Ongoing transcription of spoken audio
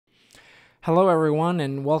Hello, everyone,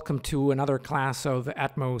 and welcome to another class of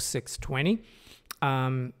ATMO 620.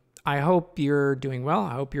 I hope you're doing well.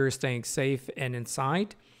 I hope you're staying safe and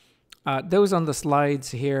inside. Those on the slide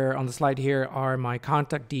here are my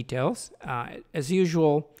contact details. As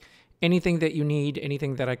usual, anything that you need,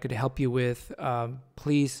 anything that I could help you with,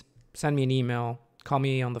 please send me an email, call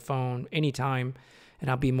me on the phone anytime, and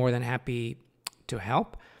I'll be more than happy to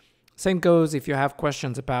help. Same goes if you have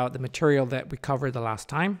questions about the material that we covered the last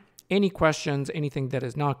time. Any questions, anything that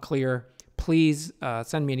is not clear, please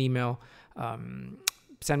send me an email,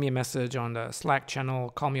 send me a message on the Slack channel,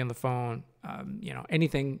 call me on the phone,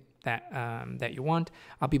 anything that you want.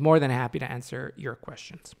 I'll be more than happy to answer your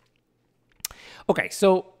questions. Okay,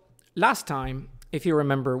 so last time, if you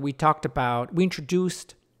remember, we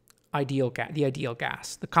introduced the ideal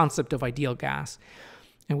gas, the concept of ideal gas,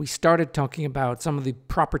 and we started talking about some of the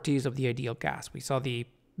properties of the ideal gas. We saw the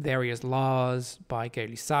various laws by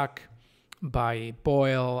Gay-Lussac, by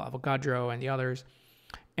Boyle, Avogadro, and the others,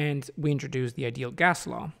 and we introduced the ideal gas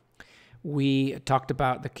law. We talked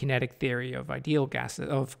about the kinetic theory of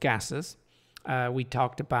gases. We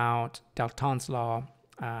talked about Dalton's law.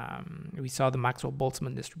 We saw the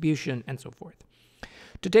Maxwell-Boltzmann distribution, and so forth.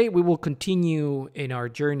 Today, we will continue in our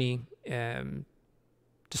journey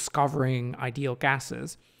discovering ideal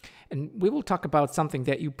gases. And we will talk about something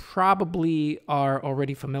that you probably are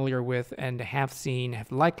already familiar with and have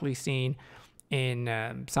likely seen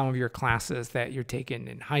in some of your classes that you're taking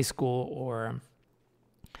in high school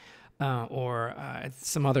or at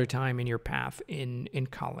some other time in your path in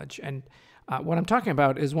college. And what I'm talking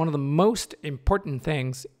about is one of the most important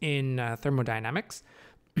things in thermodynamics,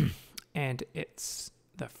 and it's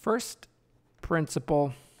the first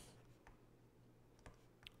principle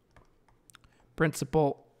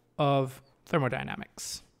of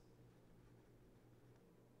thermodynamics.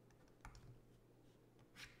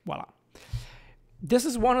 Voila. This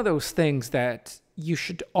is one of those things that you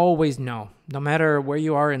should always know. No matter where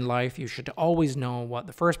you are in life, you should always know what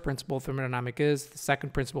the first principle of thermodynamics is, the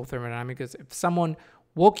second principle of thermodynamics is. If someone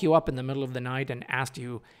woke you up in the middle of the night and asked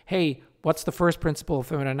you, hey, what's the first principle of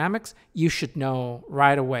thermodynamics? You should know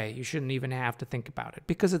right away. You shouldn't even have to think about it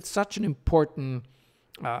because it's such an important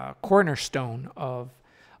cornerstone of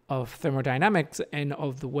thermodynamics and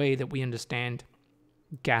of the way that we understand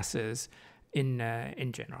gases in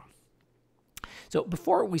general. So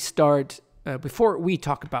before we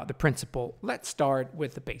talk about the principle, let's start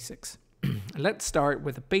with the basics. Let's start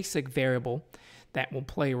with a basic variable that will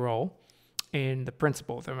play a role in the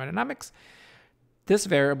principle of thermodynamics. This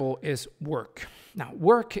variable is work. Now,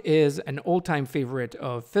 work is an old-time favorite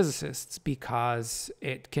of physicists because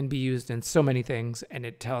it can be used in so many things and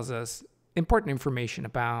it tells us important information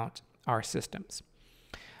about our systems.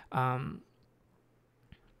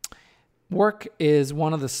 Work is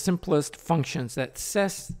one of the simplest functions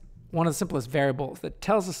one of the simplest variables that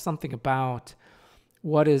tells us something about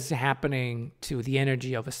what is happening to the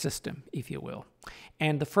energy of a system, if you will.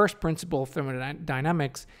 And the first principle of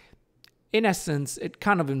thermodynamics, in essence, it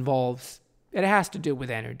has to do with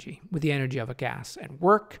energy, with the energy of a gas. And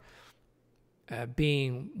work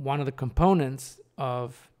being one of the components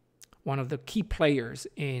of one of the key players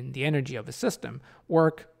in the energy of a system,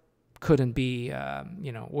 work couldn't but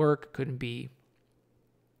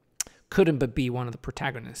be one of the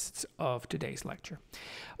protagonists of today's lecture.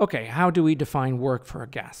 Okay, how do we define work for a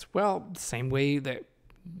gas? Well, the same way that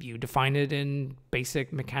you define it in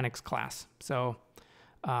basic mechanics class. So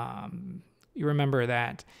you remember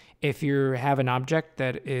that if you have an object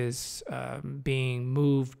that is being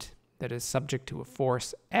moved, that is subject to a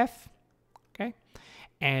force F, okay,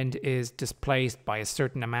 and is displaced by a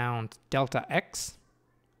certain amount delta x,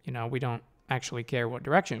 we don't actually care what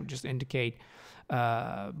direction, we just indicate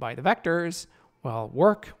by the vectors. Well,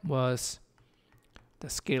 work was the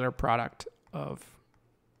scalar product of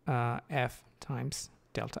F times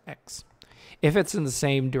delta x. If it's in the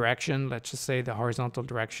same direction, let's just say the horizontal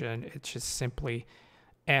direction, it's just simply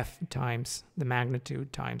F times the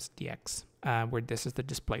magnitude times dx, where this is the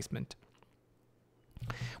displacement.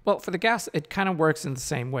 Well, for the gas, it kind of works in the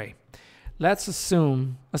same way. Let's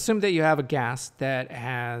assume that you have a gas that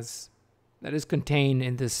is contained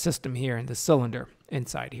in this system here, in the cylinder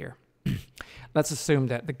inside here. Let's assume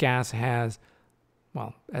that the gas has,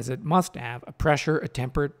 well, as it must have, a pressure, a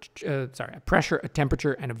temperature,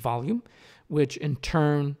 and a volume, which in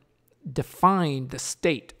turn define the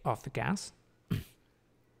state of the gas.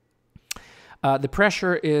 The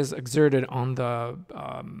pressure is exerted on the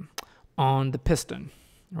piston,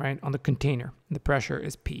 right, on the container. The pressure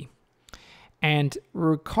is P. And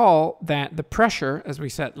recall that the pressure, as we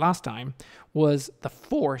said last time, was the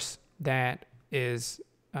force that is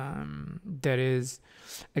that is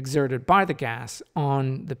exerted by the gas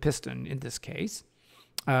on the piston in this case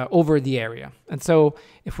over the area. And so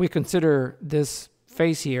if we consider this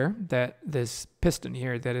face here, that this piston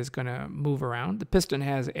here that is going to move around, the piston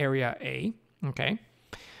has area A, okay?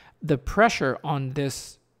 The pressure on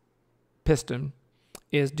this piston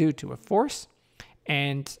is due to a force,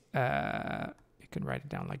 and you can write it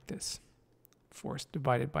down like this. Force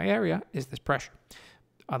divided by area is this pressure.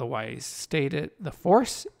 Otherwise stated, the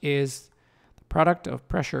force is the product of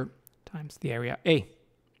pressure times the area A,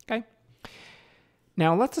 okay?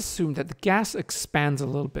 Now let's assume that the gas expands a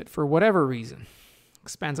little bit for whatever reason.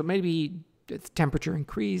 Expands, maybe its temperature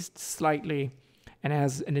increased slightly and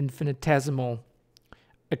has an infinitesimal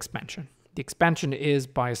expansion. The expansion is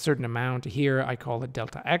by a certain amount. Here I call it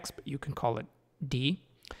delta X, but you can call it D.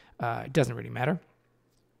 It doesn't really matter.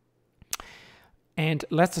 And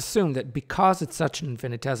let's assume that because it's such an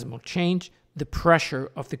infinitesimal change, the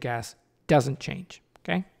pressure of the gas doesn't change,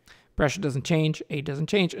 okay? Pressure doesn't change, A doesn't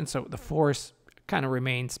change, and so the force kind of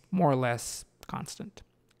remains more or less constant,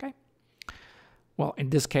 okay? Well, in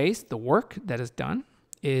this case, the work that is done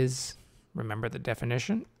is, remember the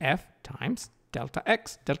definition, F times delta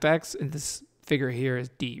X. Delta X in this figure here is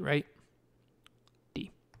D, right?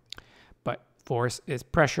 D. But force is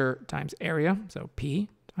pressure times area, so P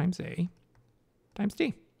times A times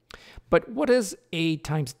D. But what is A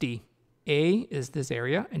times D? A is this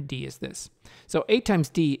area and D is this. So A times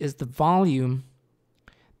D is the volume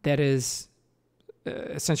that is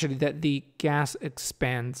essentially that the gas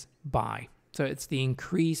expands by. So it's the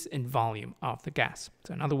increase in volume of the gas.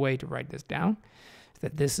 So another way to write this down is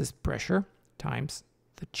that this is pressure times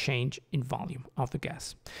the change in volume of the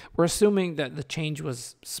gas. We're assuming that the change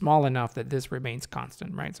was small enough that this remains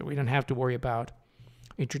constant, right? So we don't have to worry about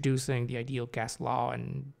introducing the ideal gas law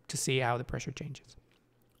and to see how the pressure changes.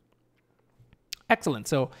 Excellent.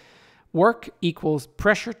 So work equals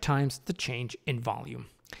pressure times the change in volume.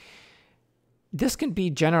 This can be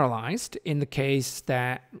generalized in the case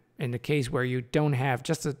where you don't have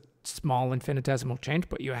just a small infinitesimal change,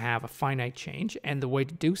 but you have a finite change. And the way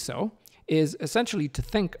to do so is essentially to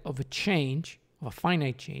think of a change, of a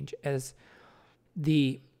finite change, as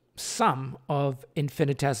the sum of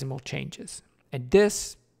infinitesimal changes. And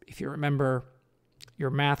this, if you remember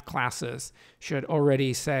your math classes, should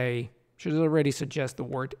already suggest the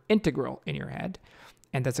word integral in your head.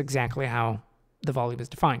 And that's exactly how the volume is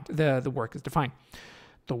defined, the work is defined.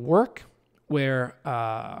 The work where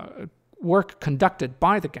work conducted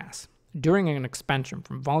by the gas during an expansion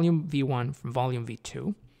from volume V1 from volume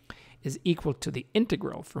V2 is equal to the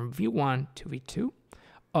integral from V1 to V2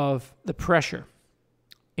 of the pressure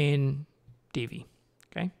in dV,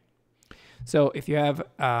 okay? So if you have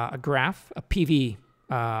a graph, a PV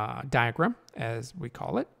diagram, as we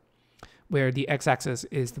call it, where the x-axis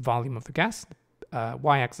is the volume of the gas,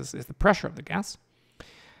 y-axis is the pressure of the gas,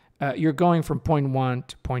 you're going from point 1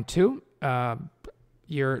 to point 2.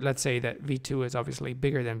 Let's say that V2 is obviously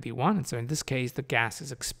bigger than V1, and so in this case, the gas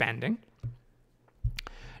is expanding.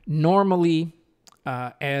 Normally,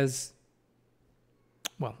 as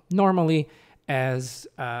you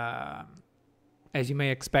may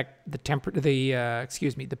expect,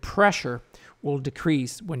 the pressure will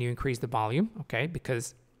decrease when you increase the volume, okay?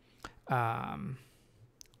 Because,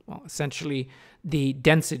 essentially, the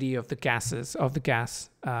density of the gas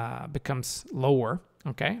becomes lower,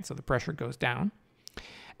 okay? So the pressure goes down,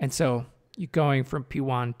 and so you're going from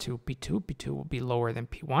P1 to P2. P2 will be lower than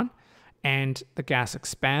P1, and the gas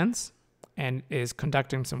expands and is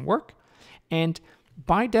conducting some work, and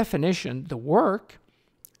by definition, the work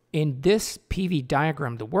in this PV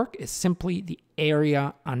diagram, the work is simply the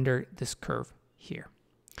area under this curve here.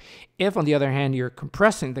 If, on the other hand, you're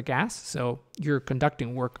compressing the gas, so you're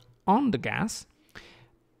conducting work on the gas,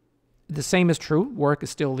 the same is true. Work is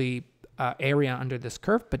still the area under this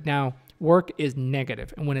curve, but now work is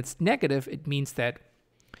negative. And when it's negative, it means that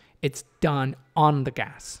it's done on the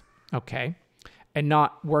gas, okay? And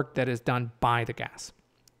not work that is done by the gas.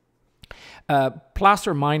 Plus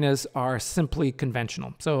or minus are simply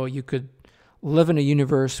conventional. So you could live in a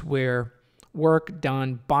universe where work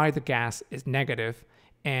done by the gas is negative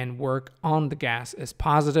and work on the gas is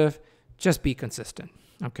positive. Just be consistent,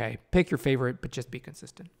 okay? Pick your favorite, but just be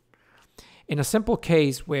consistent. In a simple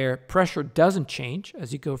case where pressure doesn't change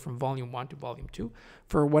as you go from volume 1 to volume 2,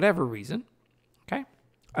 for whatever reason, okay?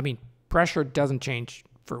 I mean, pressure doesn't change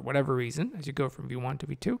for whatever reason as you go from V1 to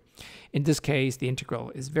V2. In this case, the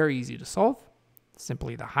integral is very easy to solve.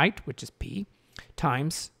 Simply the height, which is P,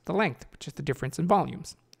 times the length, which is the difference in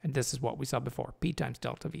volumes. And this is what we saw before, P times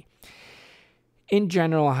delta V. In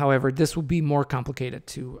general, however, this will be more complicated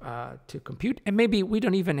to compute, and maybe we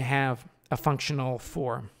don't even have a functional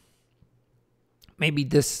form. Maybe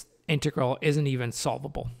this integral isn't even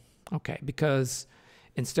solvable, okay, because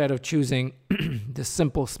instead of choosing the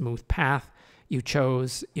simple smooth path, you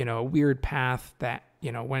chose, a weird path that,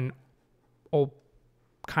 went all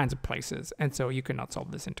kinds of places, and so you cannot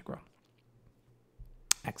solve this integral.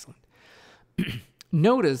 Excellent.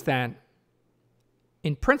 Notice that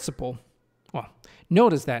in principle,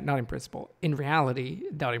 notice that not in principle, in reality,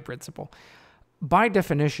 not in principle, by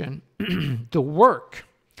definition, the work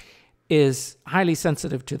is highly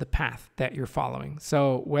sensitive to the path that you're following.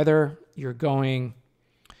 So whether you're going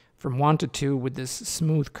from 1 to 2 with this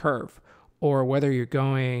smooth curve, or whether you're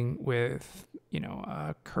going with,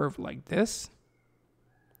 a curve like this,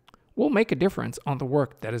 will make a difference on the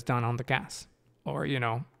work that is done on the gas. Or,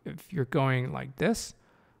 if you're going like this,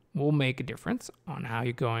 will make a difference on how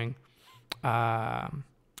you're going, how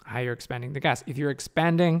you're expanding the gas. If you're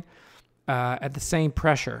expanding at the same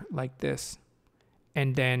pressure like this,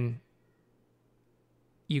 and then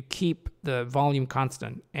you keep the volume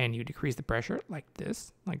constant and you decrease the pressure like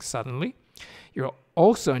this, like suddenly, you'll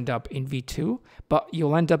also end up in V2, but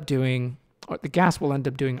you'll end up doing, or the gas will end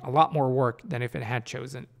up doing a lot more work than if it had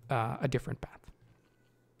chosen a different path.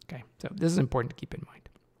 Okay, so this is important to keep in mind.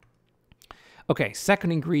 Okay,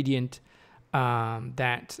 second ingredient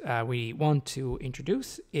that we want to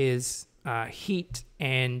introduce is heat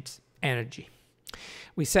and energy.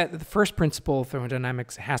 We said that the first principle of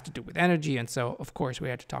thermodynamics has to do with energy, and so, of course, we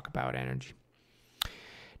had to talk about energy.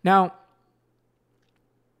 Now,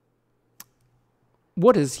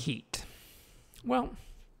 what is heat? Well,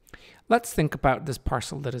 let's think about this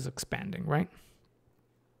parcel that is expanding, right?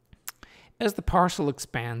 As the parcel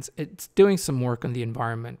expands, it's doing some work on the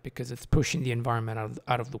environment because it's pushing the environment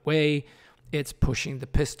out of the way. It's pushing the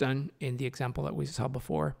piston in the example that we saw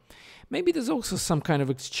before. Maybe there's also some kind of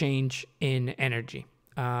exchange in energy.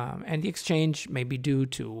 And the exchange may be due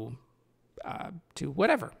to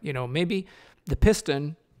whatever. Maybe the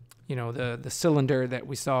piston, the cylinder that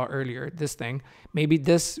we saw earlier, this thing, maybe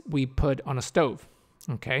this we put on a stove,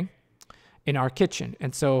 okay, in our kitchen.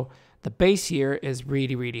 And so the base here is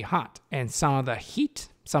really, really hot. And some of the heat,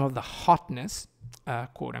 some of the hotness,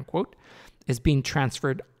 quote unquote, is being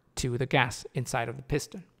transferred to the gas inside of the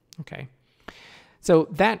piston, okay? So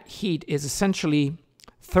that heat is essentially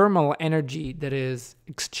thermal energy that is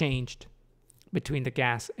exchanged between the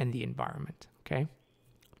gas and the environment, okay?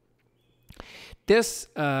 This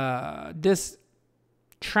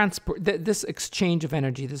exchange of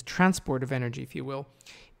energy, this transport of energy, if you will,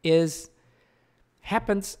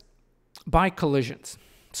 happens by collisions.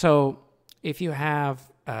 So if you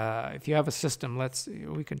have a system,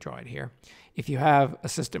 we can draw it here. If you have a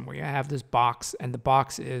system where you have this box and the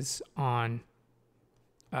box is on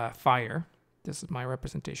fire, this is my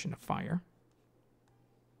representation of fire.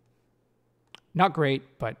 Not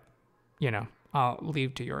great, but I'll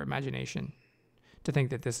leave to your imagination to think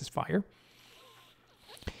that this is fire.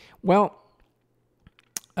 Well,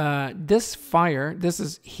 this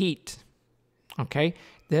is heat, okay,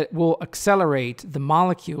 that will accelerate the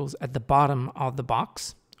molecules at the bottom of the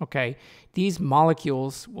box, okay? These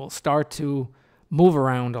molecules will start to move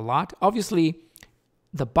around a lot. Obviously,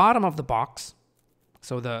 the bottom of the box,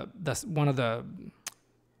 so the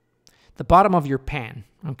bottom of your pan,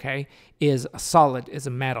 okay, is a solid, is a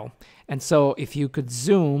metal. And so if you could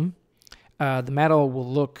zoom, the metal will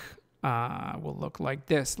look like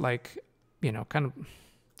this, like, kind of,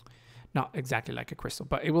 not exactly like a crystal,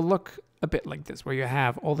 but it will look a bit like this, where you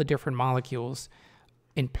have all the different molecules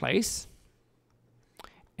in place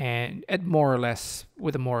and with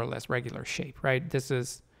a more or less regular shape, right? This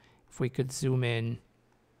is, if we could zoom in,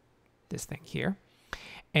 this thing here.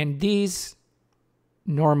 And these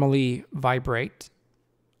normally vibrate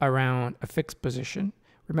around a fixed position.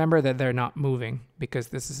 Remember that they're not moving because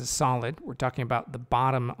this is a solid. We're talking about the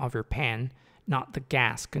bottom of your pan, not the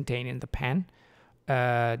gas contained in the pan.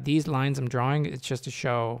 These lines I'm drawing, it's just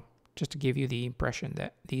to give you the impression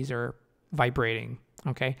that these are vibrating,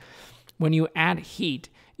 okay? When you add heat,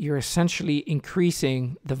 you're essentially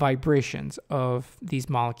increasing the vibrations of these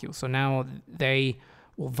molecules. So now they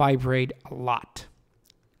will vibrate a lot,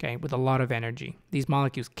 okay, with a lot of energy. These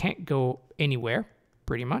molecules can't go anywhere,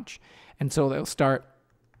 pretty much, and so they'll start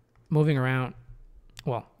moving around.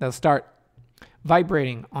 Well, they'll start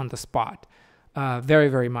vibrating on the spot very,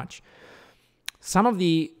 very much. Some of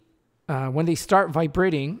the, when they start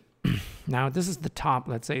vibrating, now this is the top,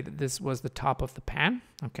 let's say that this was the top of the pan,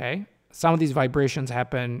 okay? Some of these vibrations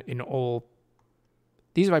happen in all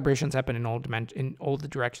the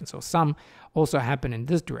directions. So some also happen in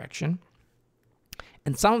this direction.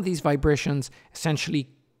 And some of these vibrations essentially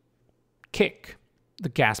kick the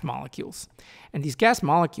gas molecules. And these gas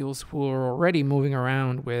molecules, who are already moving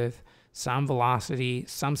around with some velocity,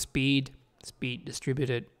 some speed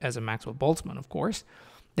distributed as a Maxwell-Boltzmann, of course,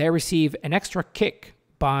 they receive an extra kick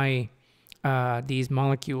by these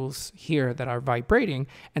molecules here that are vibrating,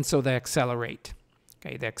 and so they accelerate.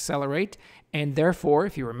 Okay, they accelerate, and therefore,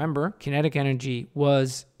 if you remember, kinetic energy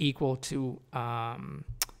was equal to 3.5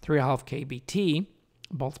 kBt,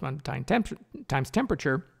 Boltzmann times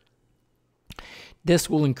temperature. This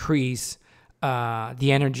will increase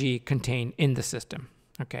the energy contained in the system.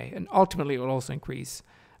 Okay, and ultimately it will also increase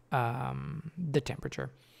the temperature.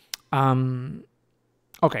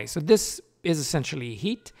 Okay, so this is essentially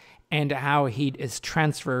heat and how heat is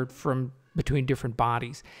transferred from between different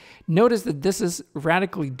bodies. Notice that this is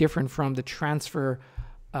radically different from the transfer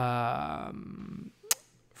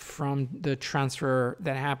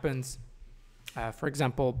that happens, for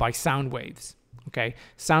example, by sound waves. Okay,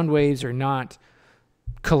 sound waves are not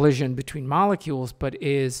collision between molecules, but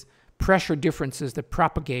is pressure differences that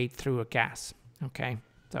propagate through a gas. Okay,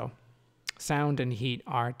 so sound and heat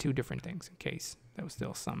are two different things, in case there was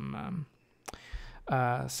still some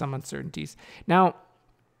uncertainties. Now,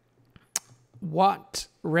 what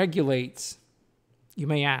regulates, you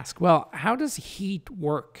may ask, well, how does heat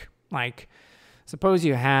work? Like, suppose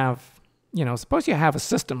you have a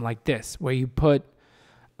system like this, where you put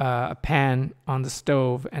a pan on the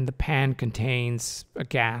stove and the pan contains a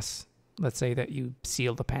gas. Let's say that you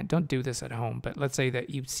seal the pan. Don't do this at home, but let's say that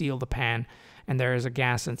you seal the pan and there is a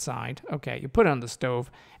gas inside. Okay, you put it on the stove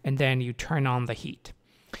and then you turn on the heat.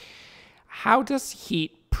 How does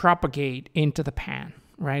heat propagate into the pan,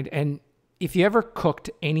 right? And if you ever cooked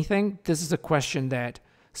anything, this is a question that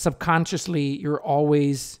subconsciously you're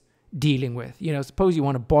always dealing with. You know, suppose you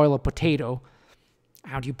want to boil a potato.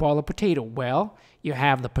 How do you boil a potato? Well, you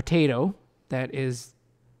have the potato that is,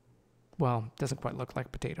 well, doesn't quite look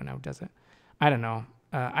like potato now, does it? I don't know.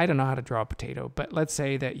 I don't know how to draw a potato, but let's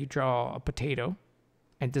say that you draw a potato,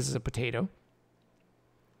 and this is a potato.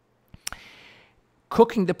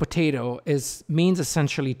 Cooking the potato means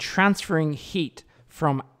essentially transferring heat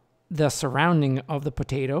from the surrounding of the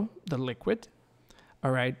potato, the liquid,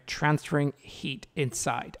 all right, transferring heat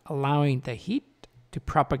inside, allowing the heat to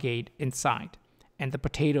propagate inside. And the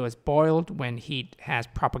potato is boiled when heat has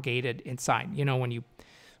propagated inside. You know, when you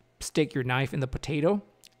stick your knife in the potato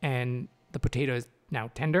and the potato is now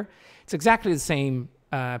tender. It's exactly the same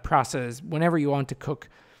process whenever you want to cook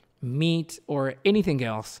meat or anything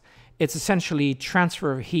else. It's essentially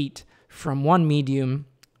transfer of heat from one medium,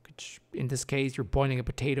 which in this case, you're boiling a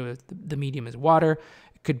potato, the medium is water.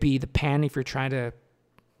 It could be the pan if you're trying to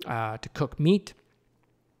cook meat.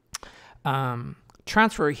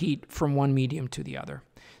 Transfer heat from one medium to the other.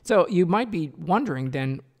 So you might be wondering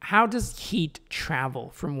then, how does heat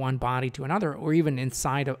travel from one body to another, or even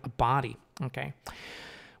inside a body? Okay.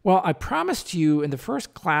 Well, I promised you in the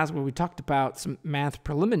first class where we talked about some math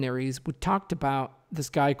preliminaries, we talked about this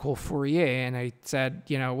guy called Fourier, and I said,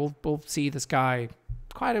 you know, we'll see this guy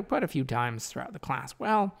quite a few times throughout the class.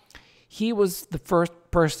 Well, he was the first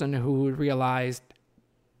person who realized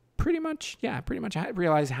pretty much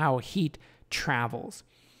realized how heat travels.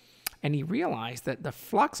 And he realized that the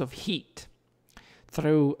flux of heat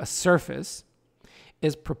through a surface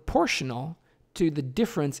is proportional to the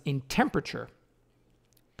difference in temperature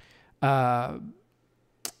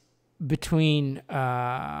between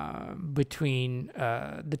the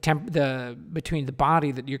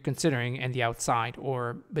body that you're considering and the outside,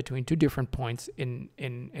 or between two different points in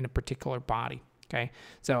a particular body. Okay,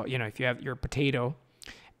 so you know, if you have your potato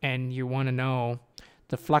and you want to know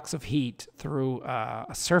the flux of heat through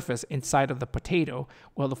a surface inside of the potato,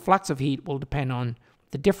 well, the flux of heat will depend on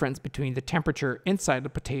the difference between the temperature inside the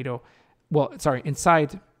potato,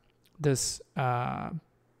 inside this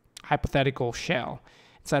hypothetical shell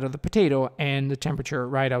inside of the potato, and the temperature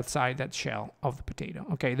right outside that shell of the potato.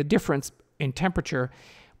 Okay, the difference in temperature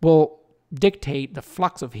will dictate the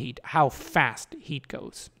flux of heat, how fast heat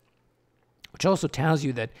goes, which also tells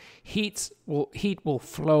you that heat will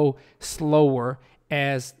flow slower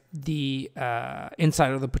as the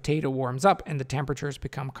inside of the potato warms up and the temperatures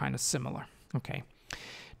become kind of similar. Okay,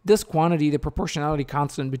 this quantity, the proportionality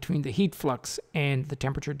constant between the heat flux and the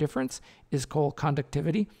temperature difference, is called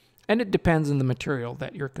conductivity, and it depends on the material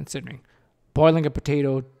that you're considering. Boiling a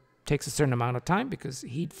potato takes a certain amount of time because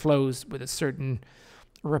heat flows with a certain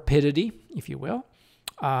rapidity, if you will.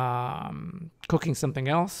 Cooking something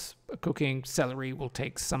else, cooking celery, will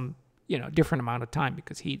take some different amount of time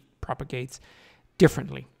because heat propagates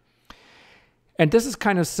differently. And this is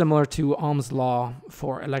kind of similar to Ohm's law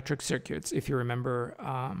for electric circuits, if you remember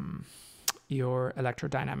your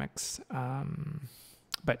electrodynamics.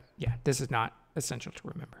 But yeah, this is not essential to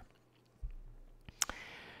remember.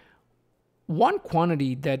 One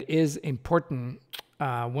quantity that is important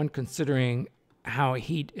when considering how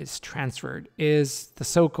heat is transferred is the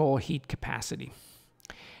so-called heat capacity.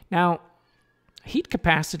 Now, heat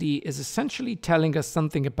capacity is essentially telling us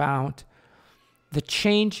something about the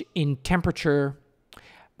change in temperature.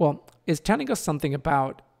 Well, is telling us something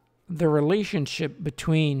about the relationship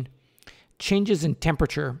between changes in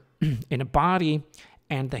temperature in a body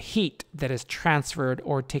and the heat that is transferred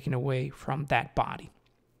or taken away from that body.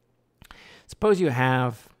 Suppose you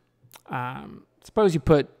have, suppose you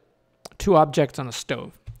put two objects on a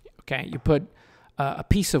stove. Okay, you put a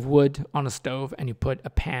piece of wood on a stove and you put a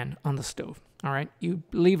pan on the stove. All right, you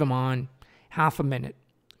leave them on half a minute.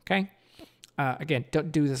 Okay. Again,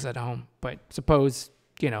 don't do this at home, but suppose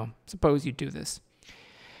you do this.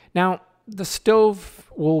 Now, the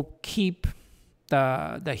stove will keep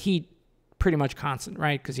the heat pretty much constant,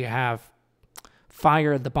 right? Because you have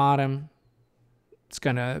fire at the bottom. It's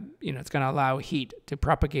gonna allow heat to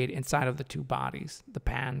propagate inside of the two bodies, the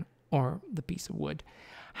pan or the piece of wood.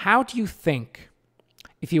 How do you think,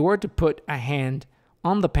 if you were to put a hand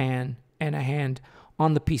on the pan and a hand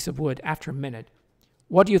on the piece of wood after a minute,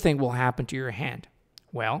 what do you think will happen to your hand?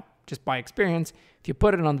 Well, just by experience, if you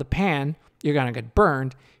put it on the pan, you're going to get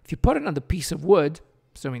burned. If you put it on the piece of wood,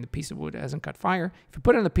 assuming the piece of wood hasn't caught fire, if you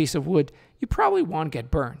put it on the piece of wood, you probably won't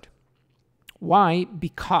get burned. Why?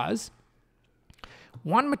 Because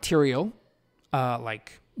one material,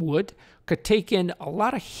 like wood, could take in a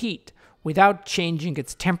lot of heat without changing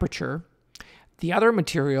its temperature. The other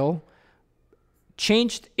material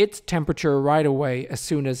changed its temperature right away as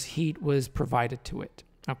soon as heat was provided to it.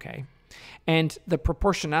 Okay. And the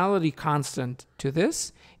proportionality constant to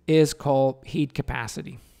this is called heat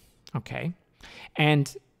capacity. Okay.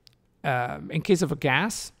 And in case of a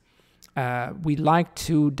gas, we like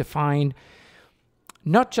to define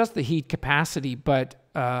not just the heat capacity, but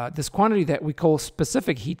this quantity that we call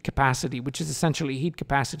specific heat capacity, which is essentially heat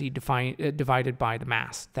capacity divided by the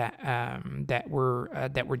mass that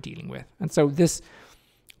we're dealing with. And so this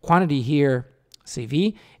quantity here,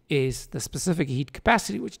 CV, is the specific heat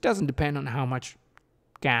capacity, which doesn't depend on how much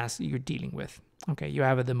gas you're dealing with. Okay, you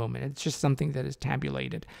have at the moment. It's just something that is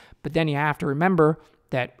tabulated. But then you have to remember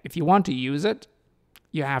that if you want to use it,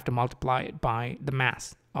 you have to multiply it by the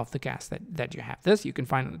mass of the gas that you have. This you can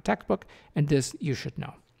find in the textbook, and this you should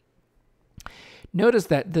know. Notice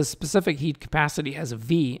that the specific heat capacity has a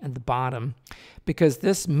V at the bottom, because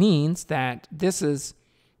this means that this is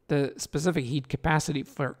the specific heat capacity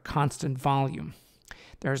for constant volume.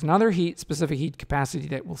 There's another specific heat capacity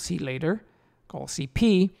that we'll see later, called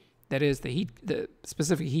CP, that is the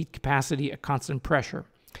specific heat capacity at constant pressure.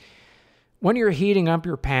 When you're heating up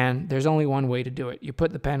your pan, there's only one way to do it. You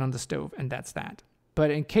put the pan on the stove, and that's that.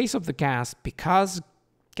 But in case of the gas, because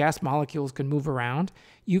gas molecules can move around,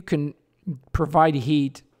 you can provide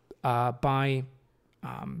heat by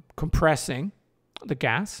compressing the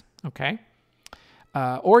gas, okay?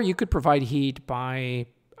 Or you could provide heat by,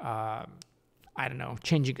 I don't know,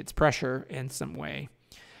 changing its pressure in some way.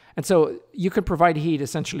 And so you could provide heat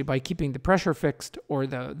essentially by keeping the pressure fixed or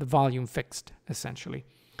the volume fixed, essentially.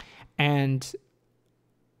 And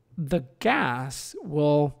the gas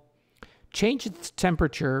will change its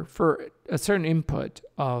temperature for a certain input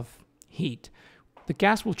of heat. The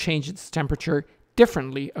gas will change its temperature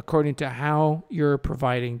differently according to how you're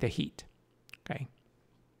providing the heat. Okay.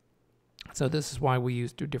 So this is why we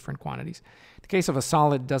use two different quantities. In the case of a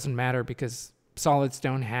solid, it doesn't matter because solids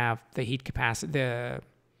don't have the heat capacity,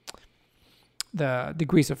 the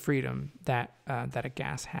degrees of freedom that a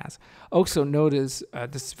gas has. Also notice,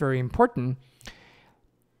 this is very important,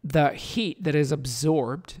 the heat that is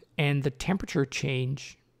absorbed and the temperature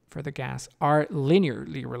change for the gas are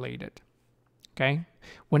linearly related. Okay?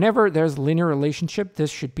 Whenever there's a linear relationship, this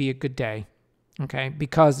should be a good day. Okay?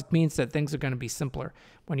 Because it means that things are going to be simpler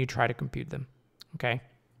when you try to compute them. Okay?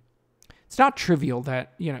 It's not trivial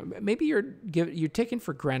that, maybe you're taking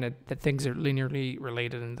for granted that things are linearly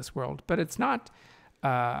related in this world, but it's not,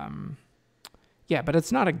 but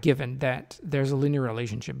it's not a given that there's a linear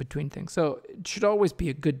relationship between things. So it should always be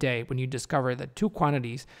a good day when you discover that two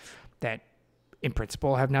quantities that in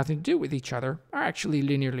principle have nothing to do with each other are actually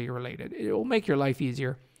linearly related. It will make your life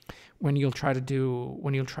easier when you'll try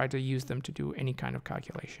to use them to do any kind of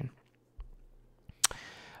calculation.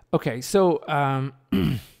 Okay, so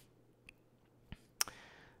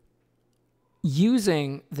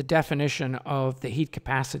using the definition of the heat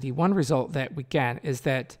capacity, one result that we get is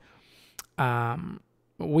that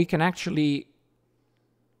we can actually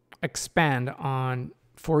expand on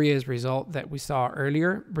Fourier's result that we saw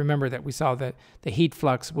earlier. Remember that we saw that the heat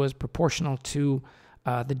flux was proportional to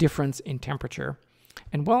the difference in temperature.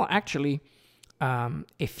 And well, actually,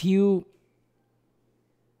 if you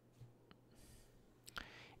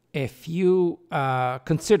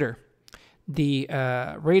consider the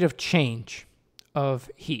rate of change of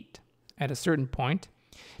heat at a certain point,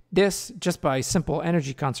 this, just by simple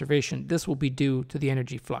energy conservation, this will be due to the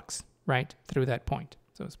energy flux, right, through that point.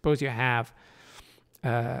 So suppose you have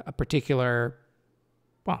a particular,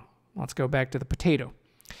 well, let's go back to the potato.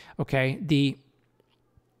 Okay, the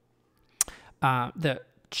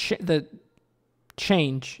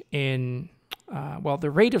change in,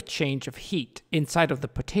 the rate of change of heat inside of the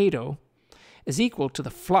potato is equal to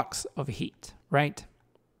the flux of heat, right?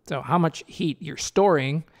 So how much heat you're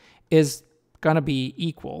storing is going to be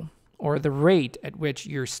equal, or the rate at which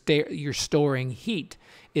you're storing heat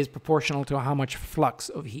is proportional to how much flux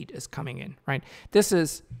of heat is coming in, right? This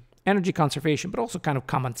is energy conservation, but also kind of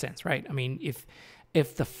common sense, right? I mean,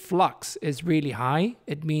 if the flux is really high,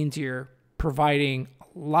 it means you're providing a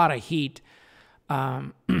lot of heat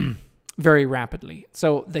very rapidly.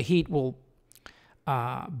 So the heat will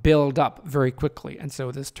build up very quickly, and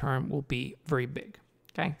so this term will be very big.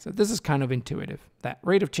 Okay, so this is kind of intuitive. That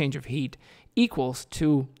rate of change of heat equals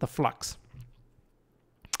to the flux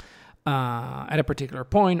at a particular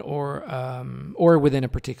point, or within a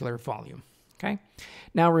particular volume. Okay,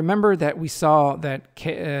 now remember that we saw that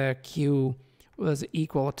Q was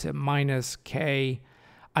equal to minus K.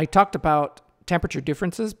 I talked about temperature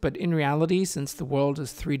differences, but in reality, since the world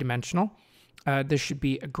is three-dimensional, there should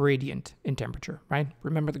be a gradient in temperature, right?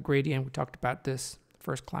 Remember the gradient? We talked about this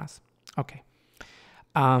first class. Okay.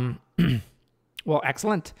 Well,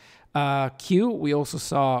 excellent. Q, we also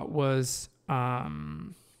saw, was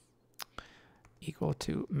equal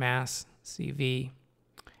to mass CV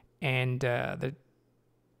and delta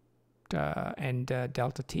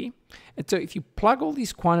T. And so if you plug all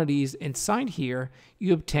these quantities inside here,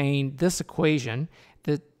 you obtain this equation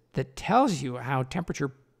that tells you how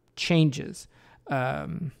temperature changes,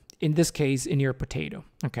 in this case, in your potato,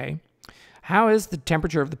 okay? How is the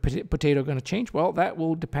temperature of the potato going to change? Well, that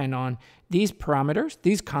will depend on these parameters,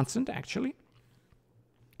 these constant actually,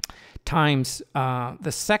 times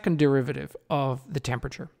the second derivative of the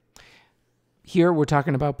temperature. Here we're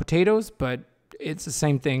talking about potatoes, but it's the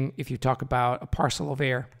same thing if you talk about a parcel of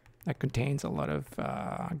air that contains a lot of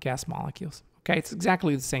gas molecules. Okay, it's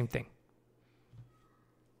exactly the same thing.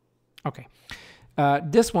 Okay,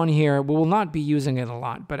 this one here, we will not be using it a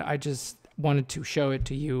lot, but I just wanted to show it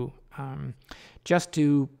to you just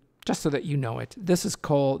so that you know it. This is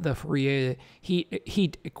called the Fourier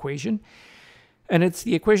heat equation, and it's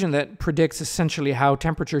the equation that predicts essentially how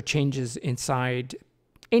temperature changes inside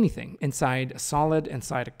anything, inside a solid,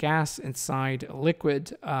 inside a gas, inside a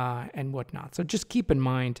liquid, and whatnot. So just keep in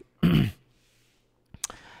mind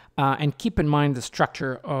and keep in mind the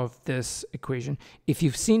structure of this equation. If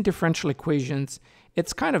you've seen differential equations,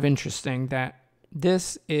 it's kind of interesting that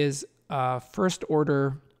this is a first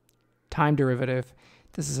order time derivative.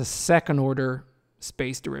 This is a second order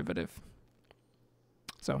space derivative.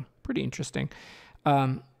 So pretty interesting.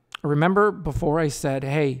 Remember before I said,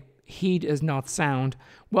 hey, heat is not sound.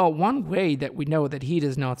 Well, one way that we know that heat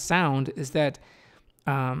is not sound is that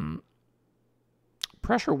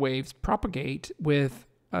pressure waves propagate with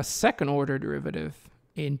a second order derivative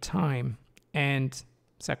in time and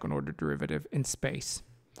second order derivative in space.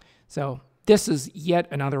 So this is yet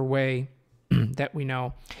another way that we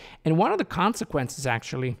know. And one of the consequences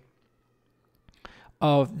actually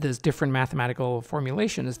of this different mathematical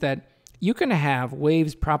formulation is that you can have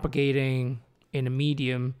waves propagating in a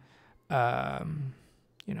medium,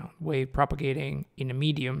 wave propagating in a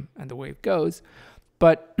medium, and the wave goes.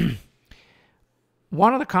 But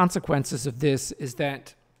one of the consequences of this is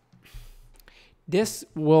that this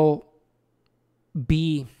will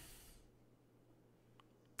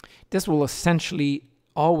essentially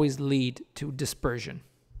always lead to dispersion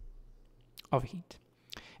of heat.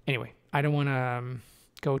 Anyway, I don't want to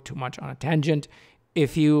go too much on a tangent.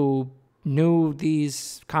 If you knew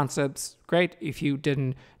these concepts, great. If you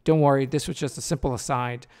didn't, don't worry. This was just a simple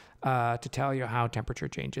aside to tell you how temperature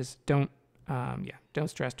changes. Don't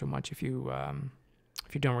stress too much if you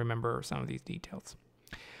don't remember some of these details.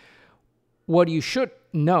 What you should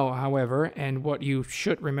know, however, and what you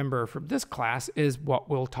should remember from this class is what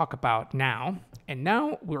we'll talk about now. And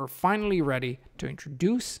now we're finally ready to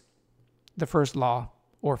introduce the first law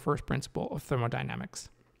or first principle of thermodynamics.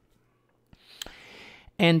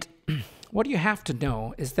 And what you have to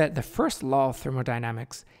know is that the first law of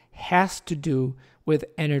thermodynamics has to do with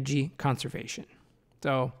energy conservation.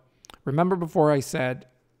 So remember before I said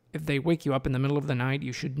if they wake you up in the middle of the night,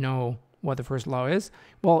 you should know what the first law is?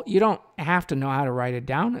 Well, you don't have to know how to write it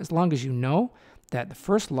down as long as you know that the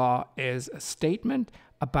first law is a statement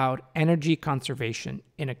about energy conservation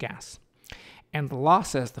in a gas. And the law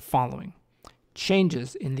says the following: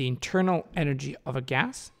 changes in the internal energy of a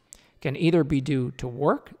gas can either be due to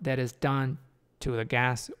work that is done to the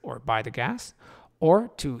gas or by the gas, or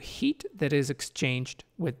to heat that is exchanged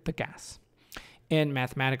with the gas. In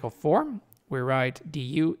mathematical form, we write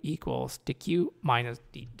du equals dq minus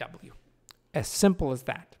dw. As simple as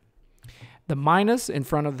that. The minus in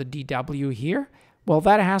front of the dw here, well,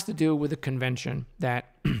 that has to do with the convention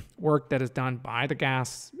that work that is done by the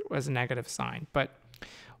gas has a negative sign. But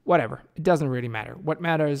whatever, it doesn't really matter. What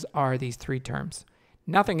matters are these three terms.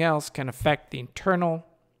 Nothing else can affect the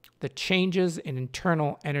changes in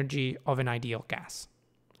internal energy of an ideal gas.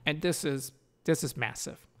 And this is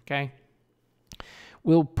massive, okay?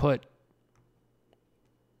 We'll put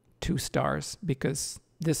 2 stars because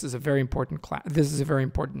this is a very important class. This is a very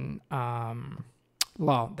important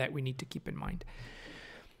law that we need to keep in mind.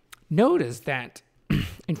 Notice that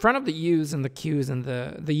in front of the U's and the Q's and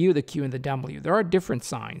the U, the Q, and the W, there are different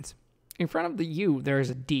signs. In front of the U, there is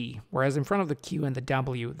a D, whereas in front of the Q and the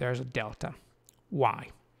W, there's a delta. Why?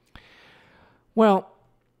 Well,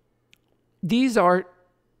 these are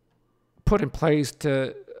put in place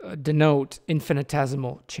to denote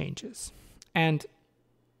infinitesimal changes. And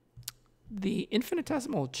the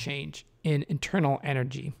infinitesimal change in internal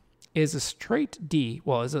energy is a straight D.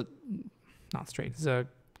 Well, not straight, it's a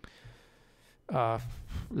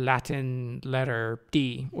Latin letter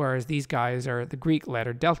D, whereas these guys are the Greek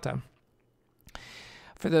letter delta.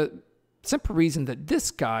 For the simple reason that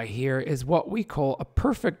this guy here is what we call a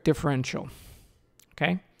perfect differential,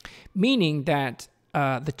 okay? Meaning that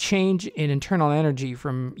the change in internal energy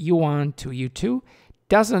from U1 to U2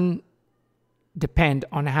 doesn't depend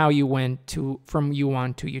on how you went from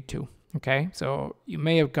U1 to U2, okay? So you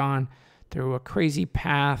may have gone through a crazy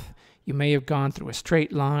path, you may have gone through a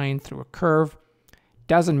straight line, through a curve,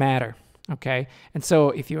 doesn't matter, okay? And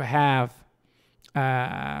so if you have,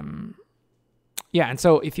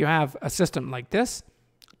 if you have a system like this,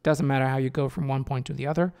 doesn't matter how you go from one point to the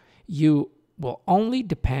other, you will only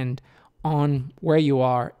depend on where you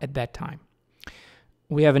are at that time.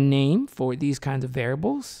 We have a name for these kinds of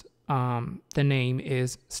variables. The name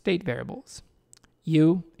is state variables.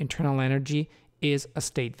 U, internal energy, is a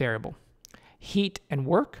state variable. Heat and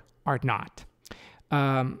work are not.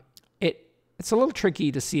 It's a little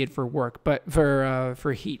tricky to see it for work, but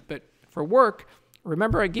for heat. But for work,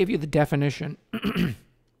 remember I gave you the definition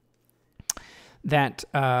that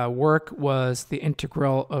work was the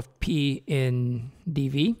integral of P in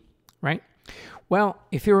dV, right? Well,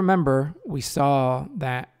 if you remember, we saw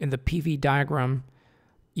that in the PV diagram,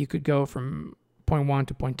 you could go from point 1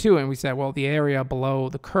 to point 2, and we said, well, the area below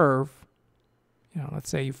the curve, let's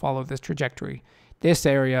say you follow this trajectory, this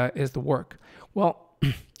area is the work. Well,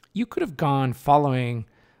 you could have gone following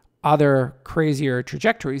other crazier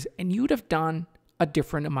trajectories, and you'd have done a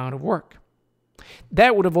different amount of work.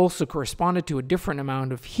 That would have also corresponded to a different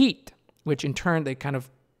amount of heat, which in turn they kind of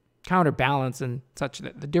counterbalance, and such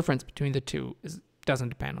that the difference between the two doesn't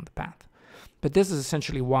depend on the path. But this is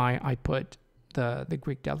essentially why I put the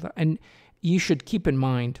Greek delta. And you should keep in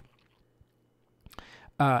mind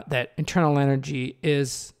that internal energy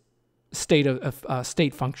is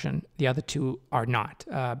state function. The other two are not,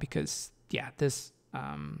 because this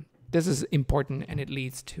is important, and it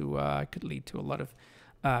leads to could lead to a lot of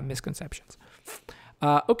misconceptions.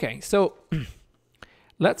 Okay, so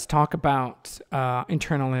let's talk about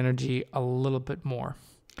internal energy a little bit more.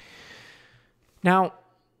 Now,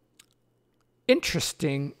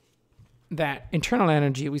 interesting that internal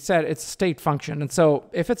energy, we said it's a state function, and so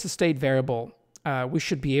if it's a state variable, we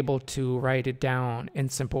should be able to write it down in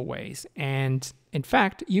simple ways. And in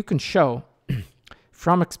fact, you can show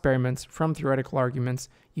from experiments, from theoretical arguments,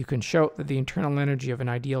 you can show that the internal energy of an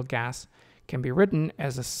ideal gas can be written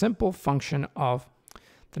as a simple function of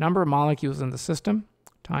the number of molecules in the system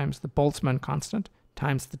times the Boltzmann constant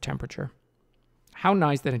times the temperature. How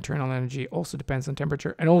nice that internal energy also depends on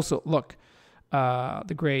temperature. And also, look,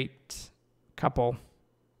 the great couple,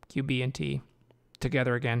 QB and T,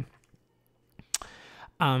 together again,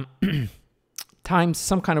 times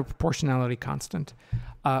some kind of proportionality constant.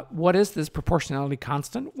 What is this proportionality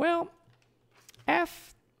constant? Well,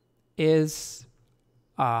 F is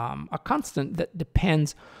a constant that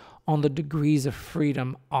depends on the degrees of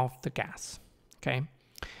freedom of the gas, okay?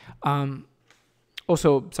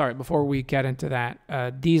 Also, sorry, before we get into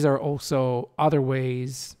that, these are also other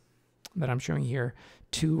ways that I'm showing here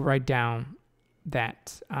to write down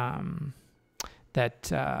that, to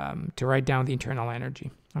write down the internal energy,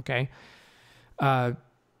 okay? I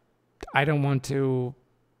don't want to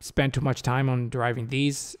spend too much time on deriving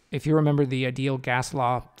these. If you remember the ideal gas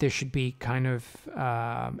law, this should be kind of,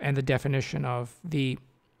 and the definition of the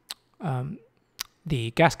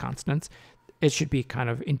gas constants, it should be kind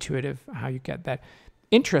of intuitive how you get that.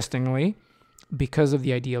 Interestingly, because of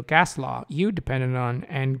the ideal gas law, U depended on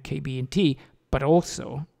N, Kb, and T, but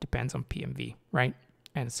also depends on P and V, right?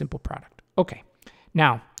 And a simple product. Okay,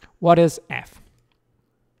 now, what is F?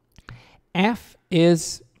 F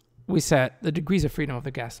is, we said, the degrees of freedom of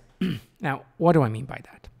the gas. Now, what do I mean by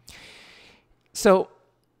that? So,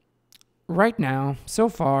 right now, so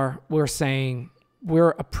far, we're saying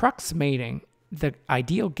we're approximating the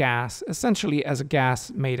ideal gas essentially as a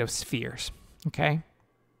gas made of spheres, okay?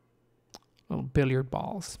 Little billiard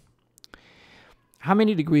balls. How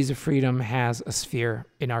many degrees of freedom has a sphere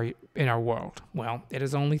in our world? Well, it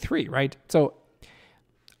is only 3, right? So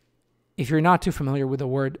if you're not too familiar with the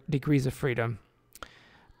word degrees of freedom,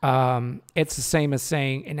 it's the same as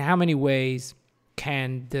saying, in how many ways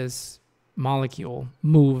can this molecule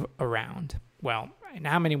move around? Well, in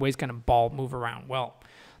how many ways can a ball move around? Well,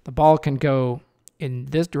 the ball can go in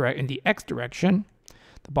this in the X direction.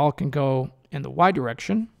 The ball can go in the Y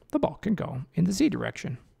direction. The ball can go in the Z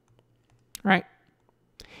direction, right?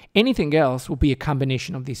 Anything else will be a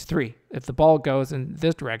combination of these 3. If the ball goes in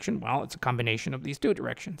this direction, well, it's a combination of these 2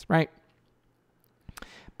 directions, right?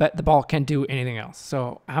 But the ball can't do anything else.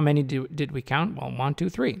 So how many did we count? Well, 1, 2,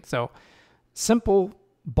 3. So simple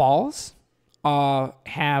balls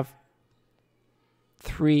have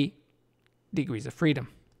 3 degrees of freedom,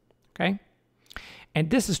 okay? And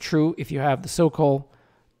this is true if you have the so-called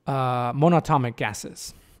monatomic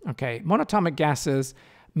gases, okay? Monatomic gases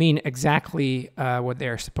mean exactly what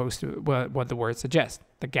they're supposed to, what the word suggests.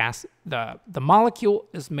 The gas, the molecule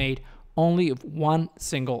is made only of one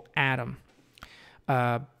single atom.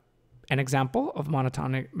 An example of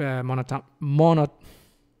monatomic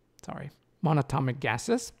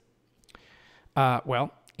gases.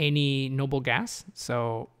 Well, any noble gas,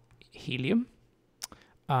 so helium,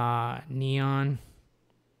 neon,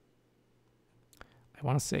 I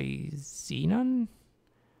want to say xenon,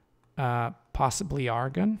 possibly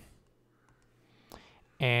argon,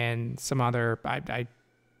 and some other, I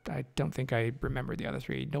don't think I remember the other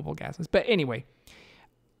 3 noble gases. But anyway,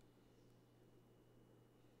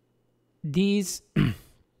 these are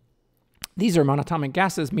monatomic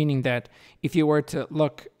gases, meaning that if you were to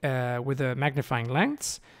look with a magnifying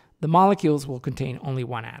lens, the molecules will contain only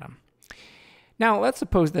one atom. Now, let's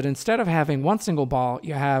suppose that instead of having one single ball,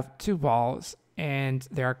 you have 2 balls and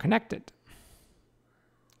they are connected.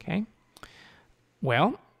 Okay?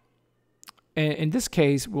 Well, in this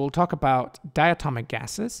case, we'll talk about diatomic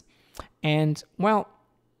gases. And, well,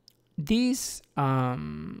 these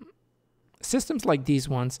systems like these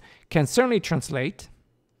ones can certainly translate.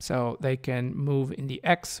 So they can move in the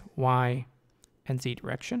X, Y, and Z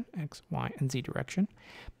direction. X, Y, and Z direction.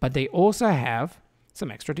 But they also have some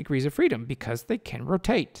extra degrees of freedom because they can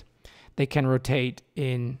rotate. They can rotate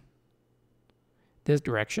in this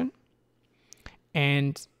direction,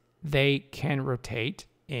 and they can rotate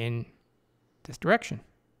in this direction,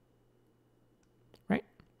 right?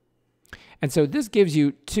 And so this gives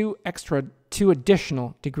you 2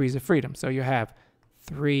 additional degrees of freedom. So you have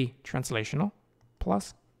 3 translational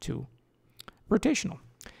plus 2 rotational.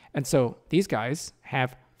 And so these guys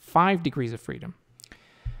have 5 degrees of freedom.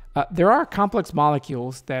 There are complex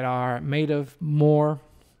molecules that are made of more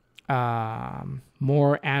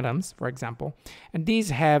atoms, for example, and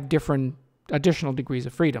these have different additional degrees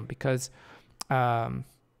of freedom because, for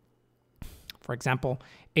example,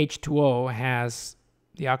 H2O has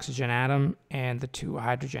the oxygen atom and the 2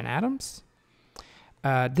 hydrogen atoms.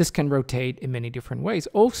 This can rotate in many different ways.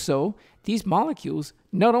 Also, these molecules,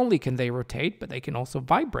 not only can they rotate, but they can also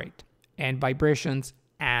vibrate, and vibrations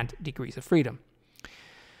add degrees of freedom.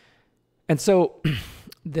 And so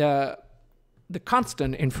the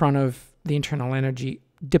constant in front of the internal energy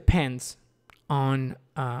depends on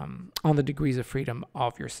the degrees of freedom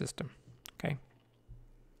of your system. Okay.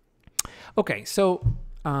 Okay. So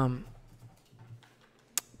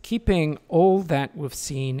keeping all that we've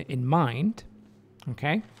seen in mind,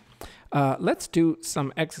 okay, let's do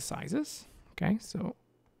some exercises. Okay. So,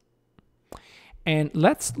 and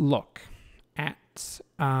let's look at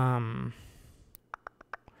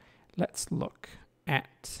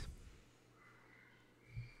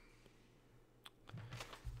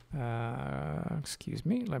Excuse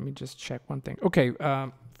me, let me just check one thing. Okay,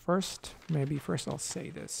 first I'll say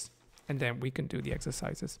this, and then we can do the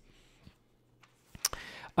exercises.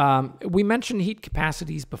 We mentioned heat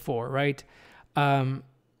capacities before, right? Now,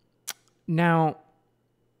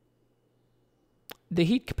 the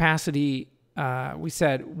heat capacity, we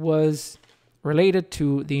said, was related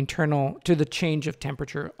to the change of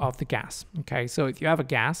temperature of the gas. Okay, so if you have a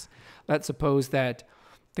gas, let's suppose that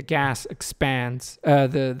the gas expands,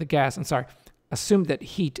 assume that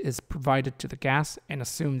heat is provided to the gas, and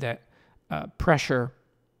assume that assume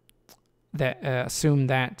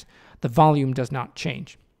that the volume does not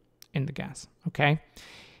change in the gas. Okay,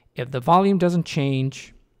 if the volume doesn't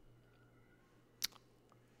change,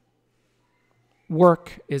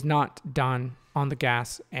 work is not done on the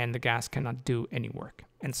gas, and the gas cannot do any work.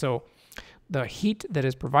 And so the heat that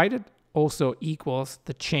is provided also equals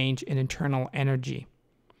the change in internal energy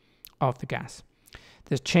of the gas.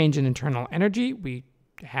 This change in internal energy, we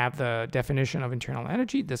have the definition of internal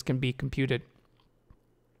energy. This can be computed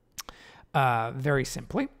very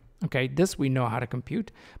simply. Okay, this we know how to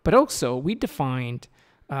compute. But also, we defined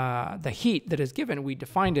the heat that is given, we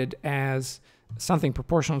defined it as something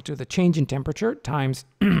proportional to the change in temperature times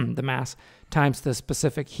the mass times the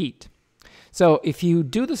specific heat. So if you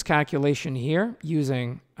do this calculation here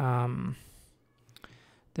using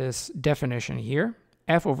this definition here,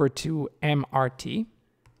 F over 2 mRT.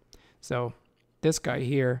 So this guy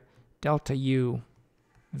here, delta U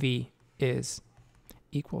V is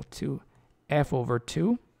equal to F over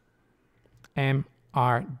 2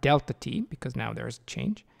 mR delta T, because now there's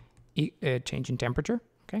change in temperature.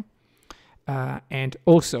 Okay. And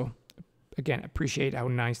also, again, appreciate how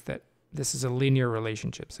nice that this is a linear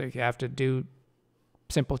relationship. So if you have to do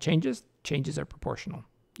simple changes, changes are proportional.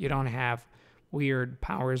 You don't have weird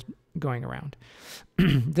powers going around.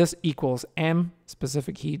 This equals M,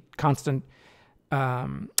 specific heat constant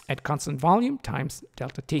at constant volume, times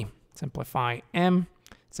delta T. Simplify M,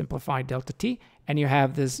 simplify delta T, and you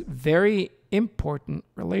have this very important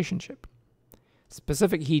relationship.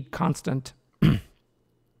 Specific heat constant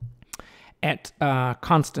at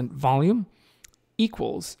constant volume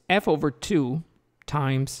equals F over 2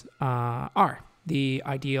 times R, the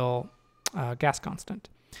ideal gas constant.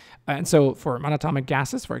 And so for monatomic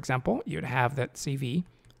gases, for example, you'd have that CV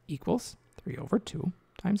equals 3 over 2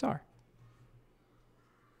 times R.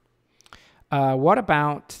 What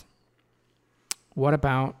about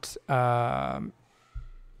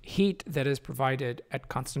heat that is provided at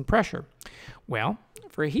constant pressure? Well,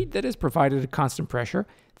 for heat that is provided at constant pressure,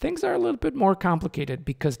 things are a little bit more complicated,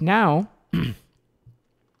 because now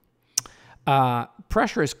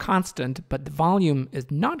pressure is constant, but the volume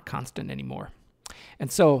is not constant anymore.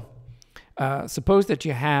 And so suppose that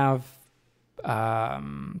you're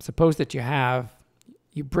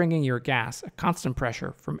bringing your gas at constant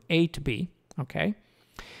pressure from A to B, okay?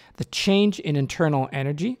 The change in internal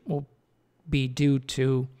energy will be due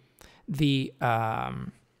to the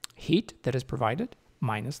heat that is provided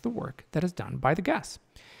minus the work that is done by the gas.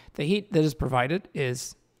 The heat that is provided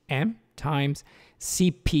is M times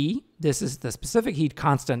Cp. This is the specific heat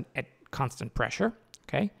constant at constant pressure,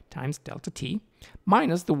 okay, times delta T,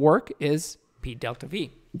 minus the work is P delta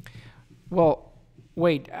V. Well,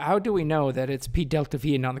 wait, how do we know that it's P delta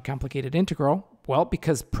V and not the complicated integral? Well,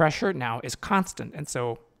 because pressure now is constant, and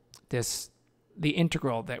so the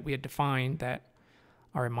integral that we had defined, that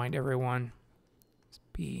I'll remind everyone, is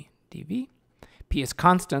P dV. P is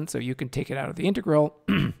constant, so you can take it out of the integral.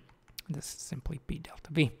 This is simply P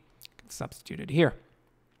delta V. You can substitute it here.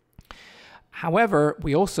 However,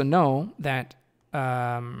 we also know that, we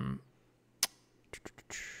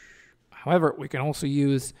can also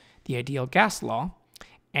use the ideal gas law,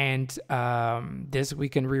 and this we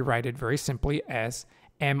can rewrite it very simply as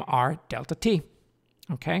mR delta T,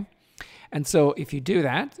 okay? And so if you do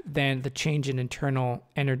that, then the change in internal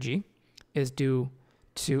energy is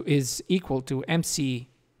equal to mc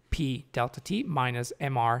P delta T minus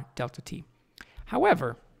mR delta T.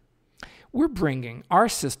 However, we're bringing our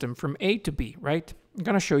system from A to B, right? I'm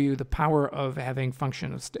going to show you the power of having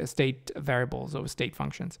state variables over state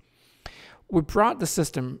functions. We brought the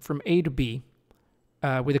system from A to B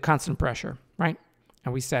with a constant pressure, right?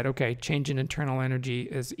 And we said, okay, change in internal energy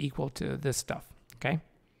is equal to this stuff, okay?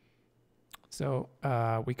 So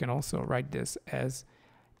we can also write this as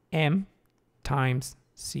M times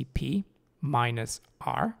Cp minus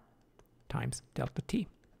R times delta T.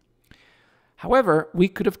 However, we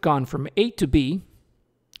could have gone from A to B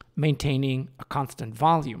maintaining a constant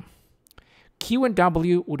volume. Q and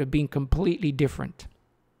W would have been completely different,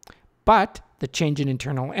 but the change in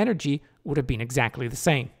internal energy would have been exactly the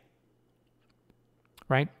same,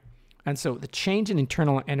 right? And so the change in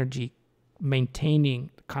internal energy maintaining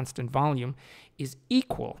constant volume is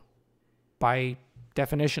equal, by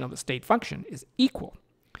definition of the state function, is equal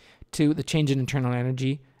to the change in internal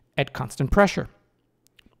energy at constant pressure.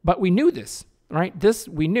 But we knew this, right? This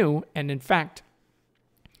we knew, and in fact,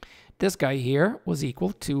 this guy here was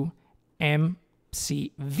equal to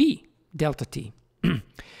mcv delta T.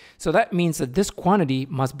 So that means that this quantity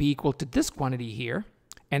must be equal to this quantity here,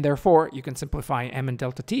 and therefore you can simplify m and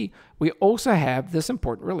delta T. We also have this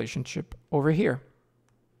important relationship over here.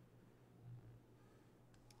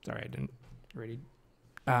 Sorry, I didn't really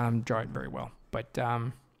draw it very well, but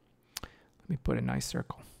let me put a nice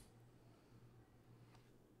circle.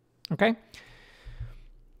 Okay?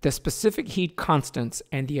 The specific heat constants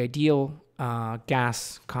and the ideal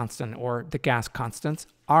gas constant, or the gas constants,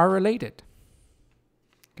 are related.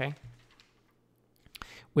 Okay?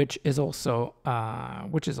 Which is also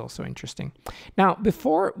interesting. Now,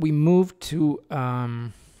 before we move to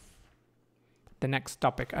the next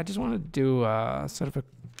topic, I just want to do sort of a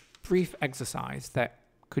brief exercise that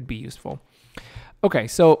could be useful. Okay,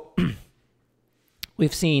 so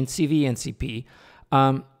we've seen CV and CP.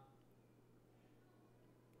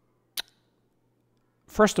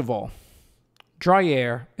 First of all, dry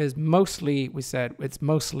air is mostly, we said, it's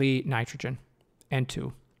mostly nitrogen,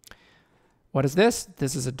 N2. What is this?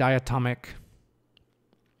 This is a diatomic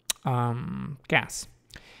gas.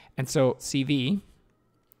 And so CV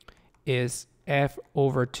is F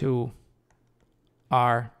over 2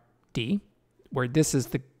 RD, where this is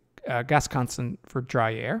the gas constant for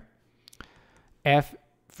dry air. F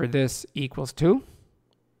for this equals 2,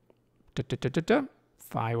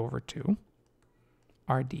 5 over 2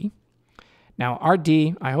 RD. Now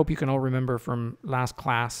RD, I hope you can all remember from last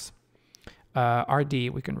class, RD,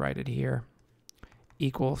 we can write it here,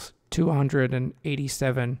 equals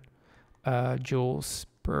 287 joules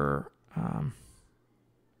per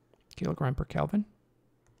kilogram per Kelvin.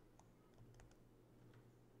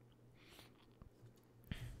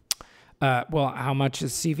 Well, how much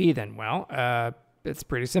is CV then? Well, it's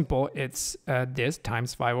pretty simple. It's this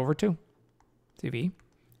times 5 over 2. CV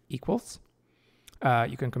equals,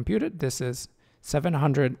 you can compute it. This is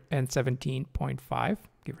 717.5,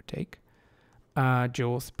 give or take,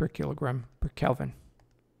 joules per kilogram per Kelvin.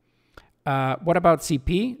 What about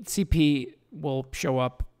CP? CP will show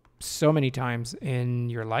up so many times in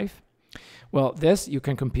your life. Well, this you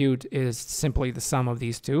can compute is simply the sum of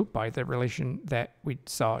these two by the relation that we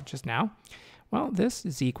saw just now. Well, this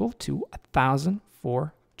is equal to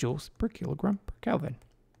 1,004 joules per kilogram per Kelvin.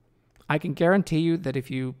 I can guarantee you that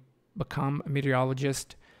if you become a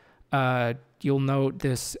meteorologist, you'll know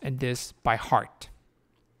this and this by heart.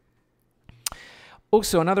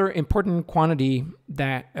 Also, another important quantity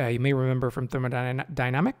that you may remember from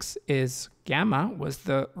thermodynamics is gamma was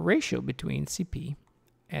the ratio between CP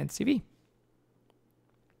and CV.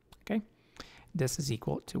 Okay, this is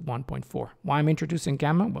equal to 1.4. Why I'm introducing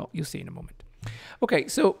gamma? Well, you'll see in a moment. Okay,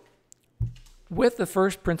 so with the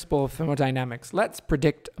first principle of thermodynamics, let's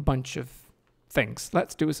predict a bunch of things.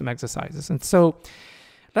 Let's do some exercises. And so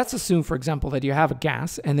let's assume, for example, that you have a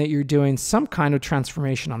gas and that you're doing some kind of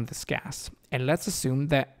transformation on this gas. And let's assume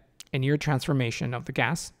that in your transformation of the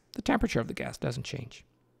gas, the temperature of the gas doesn't change.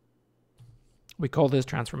 We call this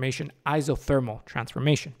transformation isothermal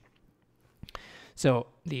transformation. So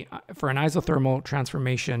for an isothermal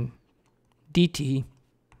transformation, dT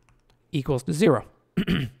equals to 0.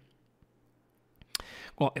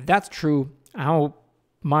 Well, if that's true, how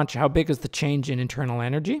big is the change in internal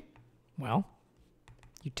energy? Well,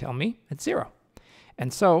 you tell me, it's 0.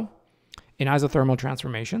 And so in isothermal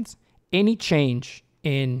transformations, any change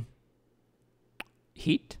in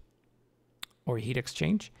heat or heat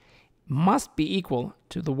exchange must be equal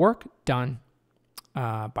to the work done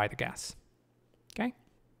by the gas. Okay?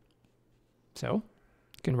 So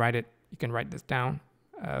you can write this down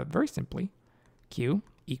very simply. Q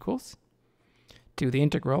equals to the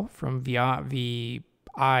integral from Vi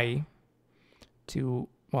to,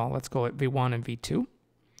 well, let's call it V1 and V2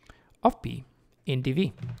 of P in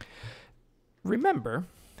dV. Remember,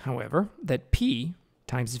 however, that P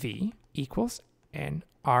times V equals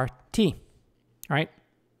nRT, right?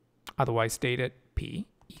 Otherwise stated, P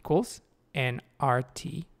equals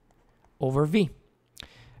nRT over V.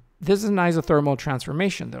 This is an isothermal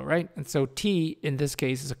transformation though, right? And so T in this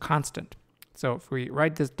case is a constant. So if we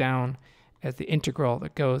write this down as the integral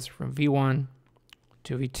that goes from V1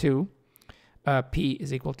 to V2, P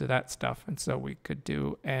is equal to that stuff. And so we could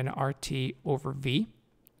do nRT over V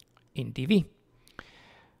in dV.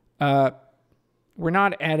 We're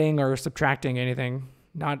not adding or subtracting anything,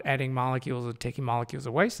 not adding molecules or taking molecules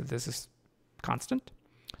away, so this is constant.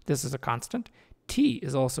 this is a constant. T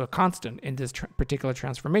is also a constant in this particular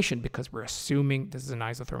transformation because we're assuming this is an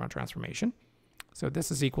isothermal transformation. So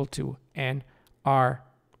this is equal to nRT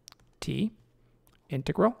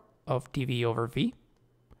integral of dV over V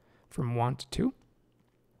from 1 to 2.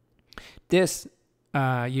 This,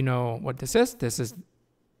 you know what this is. This is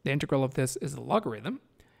the integral of this is the logarithm.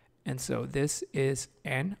 And so this is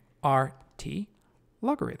nRT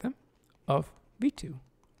logarithm of V2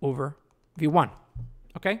 over V1.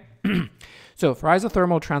 Okay? So for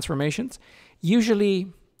isothermal transformations,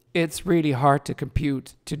 usually it's really hard to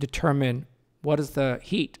compute to determine what is the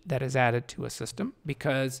heat that is added to a system,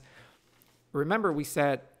 because remember we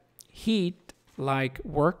said heat, like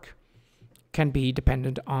work, can be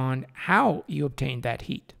dependent on how you obtain that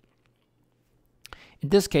heat. In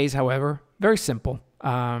this case, however, very simple,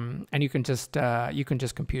 and you can just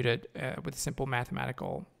compute it with a simple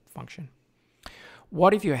mathematical function.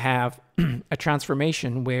 What if you have a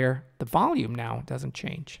transformation where the volume now doesn't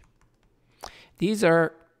change? These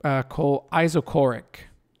are called isochoric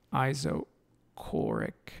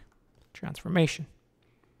transformation.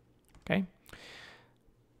 Okay.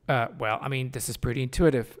 Well, I mean, this is pretty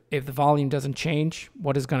intuitive. If the volume doesn't change,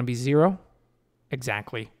 what is going to be zero?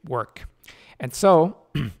 Exactly, work. And so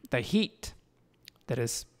the heat that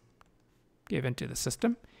is given to the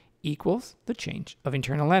system equals the change of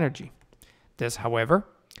internal energy. This, however,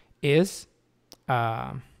 is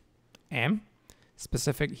M,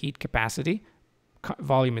 specific heat capacity.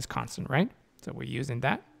 Volume is constant, right? So we're using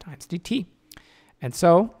that times dt. And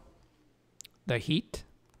so the heat,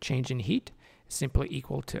 change in heat, is simply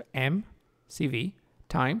equal to mCV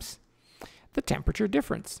times the temperature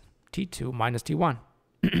difference, T2 minus T1.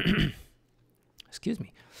 Excuse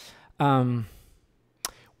me.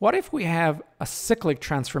 What if we have a cyclic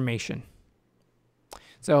transformation?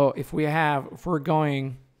 So if we have a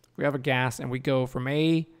gas and we go from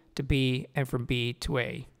A to B and from B to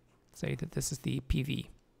A, say that this is the PV.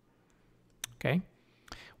 Okay.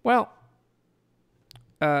 Well,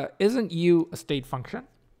 isn't U a state function,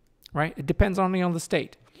 right? It depends only on the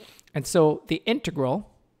state. And so the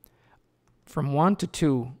integral from 1 to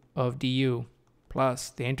 2 of du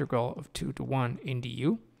plus the integral of 2 to 1 in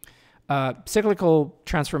du. Cyclical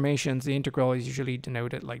transformations, the integral is usually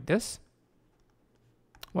denoted like this.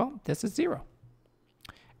 Well, this is 0.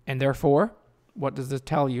 And therefore, what does this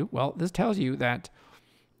tell you? Well, this tells you that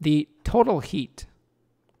the total heat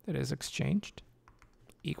that is exchanged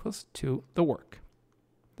equals to the work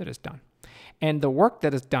that is done. And the work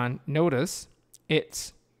that is done, notice,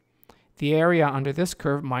 it's the area under this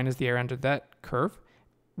curve minus the area under that curve,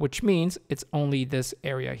 which means it's only this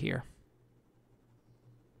area here.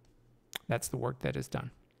 That's the work that is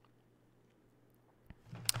done.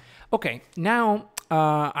 Okay, now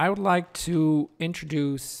I would like to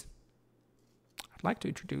introduce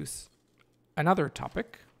another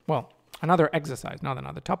topic. Well, another exercise, not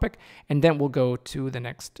another topic, and then we'll go to the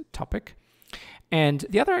next topic. And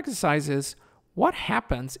the other exercise is, what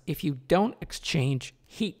happens if you don't exchange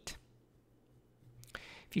heat?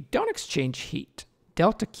 If you don't exchange heat,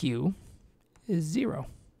 delta Q is 0.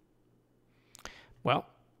 Well,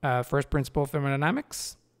 first principle of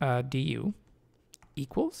thermodynamics, du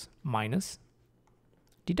equals minus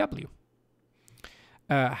dW.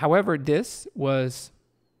 However, this was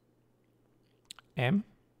m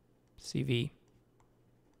CV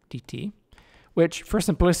dt, which for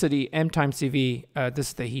simplicity, m times CV, this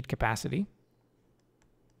is the heat capacity.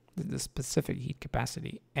 The specific heat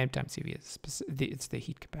capacity, m times CV is it's the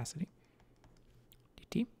heat capacity.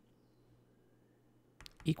 dt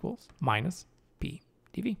equals minus P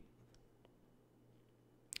dV.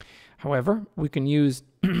 However, we can use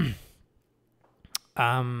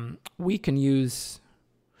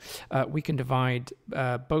we can divide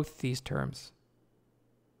both these terms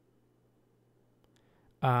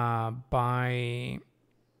by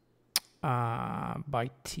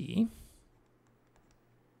T,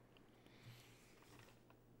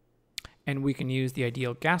 and we can use the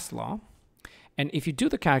ideal gas law. And if you do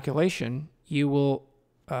the calculation, you will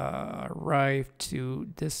arrive to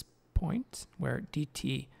this point where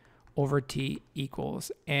dt over T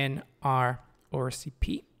equals nR over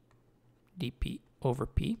Cp, dP over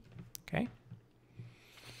P, okay?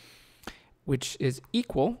 Which is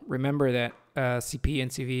equal, remember that Cp and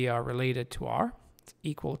Cv are related to R. It's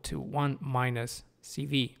equal to 1 minus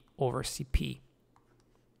Cv over Cp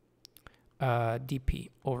dP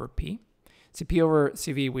over P. Cp over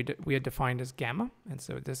Cv we had defined as gamma, and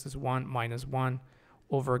so this is 1 minus 1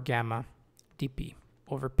 over gamma dP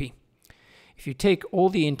over P. If you take all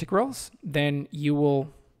the integrals, then you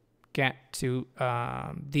will get to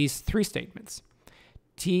these three statements.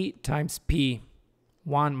 T times P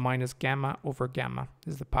 1 minus gamma over gamma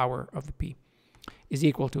is the power of the P, is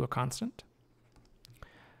equal to a constant.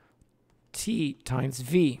 T times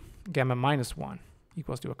V, gamma minus 1,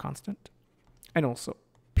 equals to a constant. And also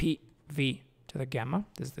PV to the gamma,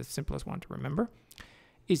 this is the simplest one to remember,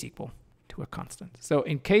 is equal to a constant. So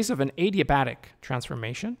in case of an adiabatic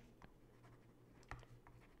transformation,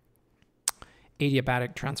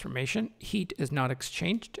 heat is not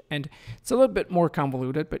exchanged, and it's a little bit more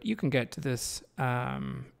convoluted, but you can get to this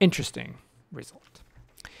interesting result.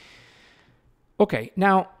 Okay,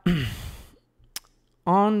 now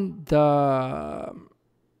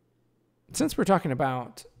since we're talking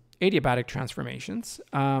about adiabatic transformations,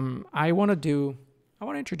 I want to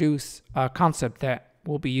introduce a concept that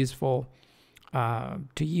will be useful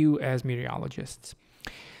to you as meteorologists.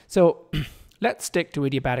 So let's stick to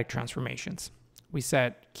adiabatic transformations. We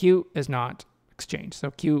said Q is not exchanged,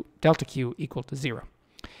 so delta Q equal to 0.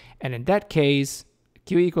 And in that case,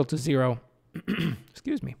 Q equal to 0,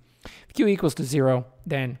 excuse me, if Q equals to 0,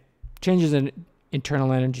 then changes in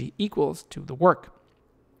internal energy equals to the work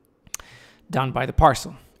done by the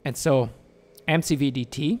parcel. And so mCV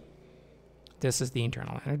dt, this is the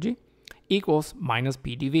internal energy, equals minus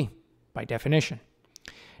PdV by definition.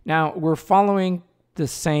 Now we're following the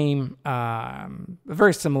same,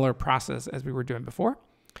 very similar process as we were doing before.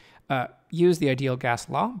 Use the ideal gas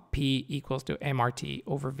law, P equals to mRT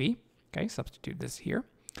over V. Okay, substitute this here.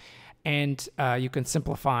 And you can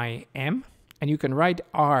simplify M, and you can write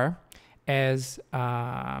R as, you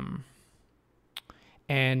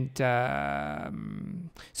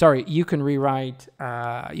can rewrite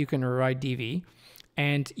dV,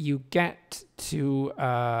 and you get to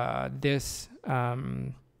this,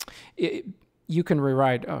 you can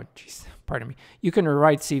rewrite, you can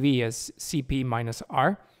rewrite CV as Cp minus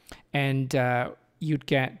R, and you'd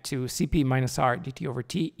get to Cp minus R dt over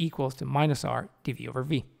T equals to minus R dV over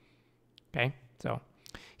V. Okay, so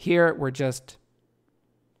here we're just,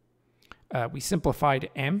 we simplified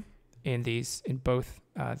M in both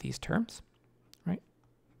these terms, right?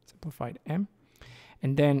 Simplified M.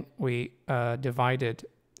 And then we divided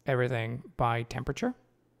everything by temperature.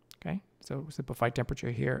 Okay, so simplified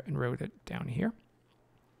temperature here and wrote it down here.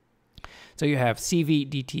 So you have Cv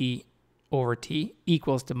dt over T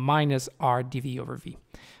equals to minus R dV over V.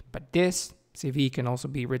 But this Cv can also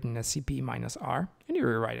be written as Cp minus R, and you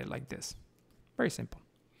rewrite it like this. Very simple.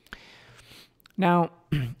 Now,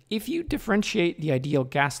 if you differentiate the ideal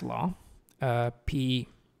gas law, PV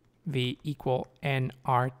equal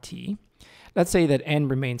nRT, let's say that n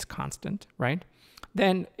remains constant, right?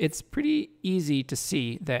 Then it's pretty easy to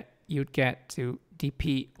see that you'd get to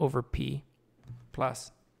dP over P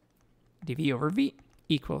plus dV over V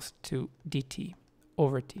equals to dt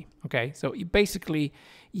over T. Okay, so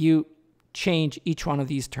you change each one of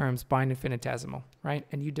these terms by an infinitesimal, right?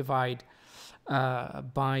 And you divide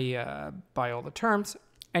by all the terms,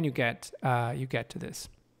 and you get to this.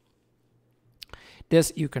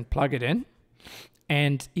 This you can plug it in,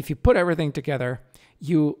 and if you put everything together,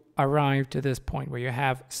 you arrive to this point where you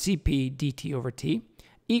have Cp dt over T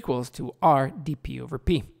equals to R dP over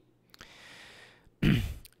P.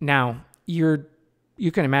 Now, you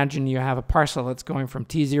can imagine you have a parcel that's going from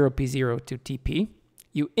T0, P0 to Tp.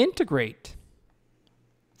 You integrate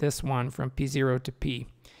this one from P0 to P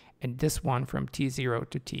and this one from T0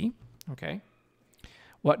 to T, okay?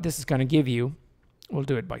 What this is going to give you, we'll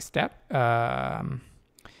do it by step, the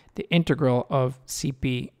integral of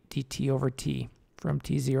Cp dt over T from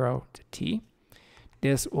T0 to T.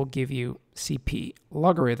 This will give you Cp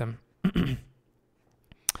logarithm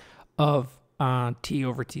of T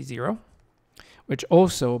over T0, which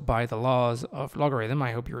also, by the laws of logarithm,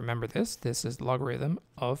 I hope you remember this, this is logarithm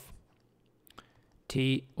of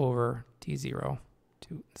T over T0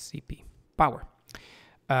 to Cp power.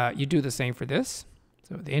 You do the same for this.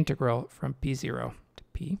 So the integral from P0 to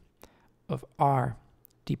P of R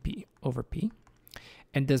dP over P.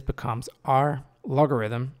 And this becomes R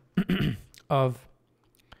logarithm of,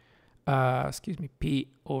 P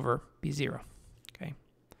over P0. Okay.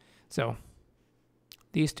 So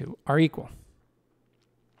these two are equal.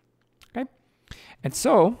 Okay. And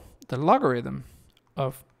so the logarithm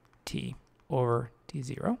of T over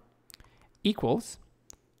T0 equals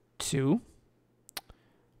 2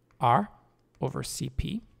 R over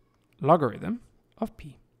Cp logarithm of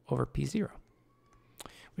P over P0,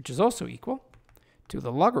 which is also equal to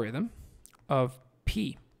the logarithm of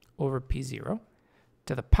P over P0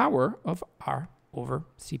 to the power of R over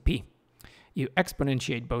Cp. You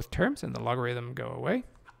exponentiate both terms and the logarithm go away,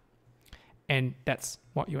 and that's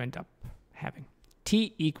what you end up having.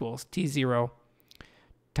 T equals T0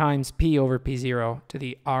 times P over P0 to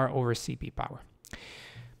the R over Cp power.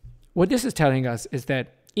 What this is telling us is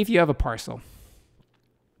that if you have a parcel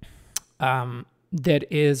that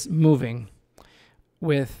is moving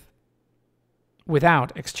without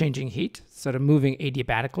exchanging heat, sort of moving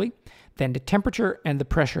adiabatically, then the temperature and the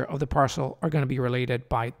pressure of the parcel are going to be related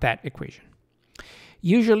by that equation.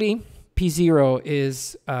 Usually, P0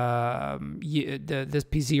 is this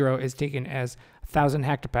P0 is taken as 1,000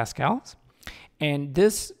 hectopascals, and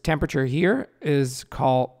this temperature here is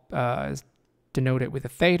called is denoted with a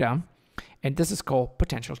theta, and this is called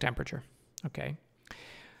potential temperature. Okay.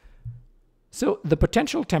 So the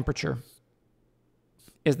potential temperature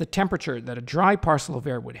is the temperature that a dry parcel of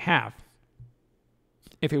air would have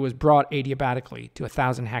if it was brought adiabatically to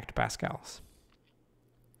 1,000 hectopascals.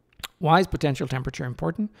 Why is potential temperature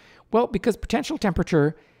important? Well, because potential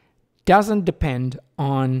temperature doesn't depend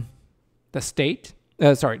on the state,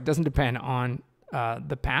 doesn't depend on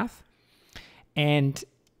the path, and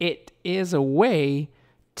it is a way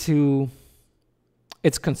to,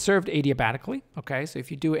 it's conserved adiabatically, okay? So if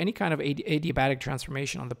you do any kind of adiabatic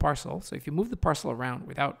transformation on the parcel, so if you move the parcel around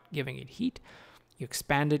without giving it heat, you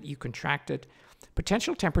expand it, you contract it,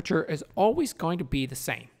 potential temperature is always going to be the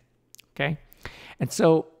same, okay? And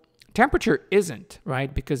so temperature isn't,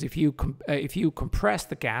 right? Because if you compress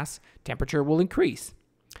the gas, temperature will increase,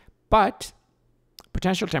 but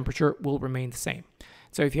potential temperature will remain the same.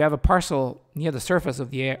 So if you have a parcel near the surface of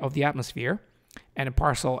the atmosphere and a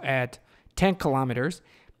parcel at 10 kilometers,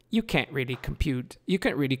 you can't really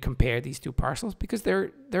compare these two parcels because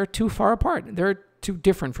they're too far apart. They're too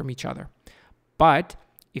different from each other. But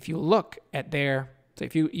if you look at so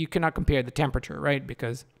if you cannot compare the temperature, right?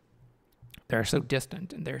 Because they're so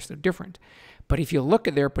distant and they're so different. But if you look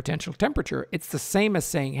at their potential temperature, it's the same as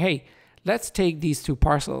saying, hey, let's take these two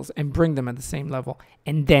parcels and bring them at the same level,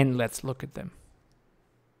 and then let's look at them.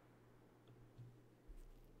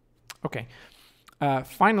 Okay.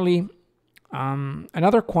 Finally,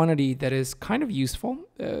 another quantity that is kind of useful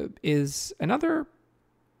is another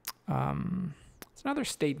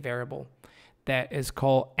state variable that is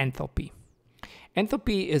called enthalpy.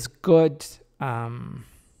 Enthalpy is good.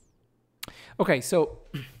 Okay, so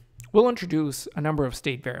we'll introduce a number of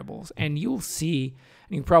state variables, and you'll see,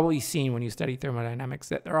 and you've probably seen when you study thermodynamics,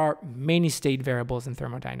 that there are many state variables in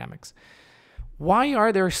thermodynamics. Why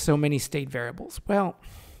are there so many state variables? Well,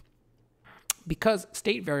 because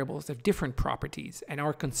state variables have different properties and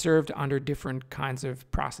are conserved under different kinds of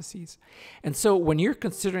processes. And so when you're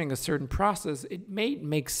considering a certain process, it may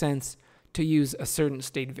make sense to use a certain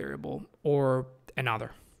state variable or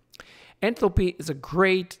another. Enthalpy is a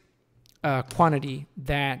great quantity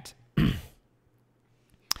that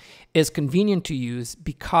is convenient to use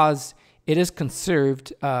because it is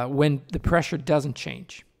conserved when the pressure doesn't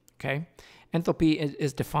change. Okay, enthalpy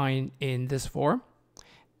is defined in this form: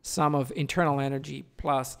 sum of internal energy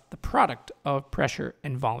plus the product of pressure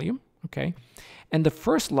and volume. Okay, and the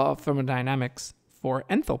first law of thermodynamics for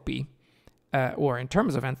enthalpy, or in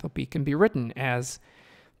terms of enthalpy, can be written as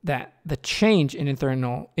that the change in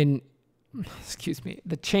the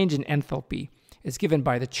change in enthalpy is given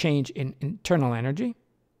by the change in internal energy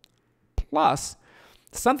plus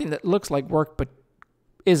something that looks like work but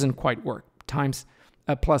isn't quite work, times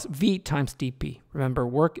plus V times dP. Remember,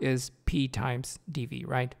 work is P times dV,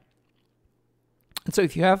 right? And so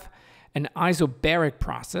if you have an isobaric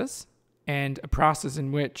process and a process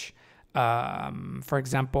in which, for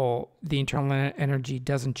example, the internal energy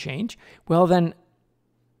doesn't change, well, then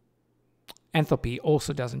enthalpy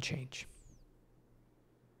also doesn't change.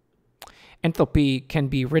 Enthalpy can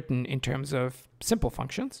be written in terms of simple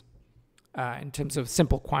functions, in terms of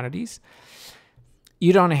simple quantities.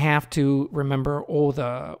 You don't have to remember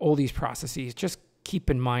all these processes. Just keep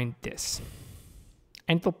in mind this.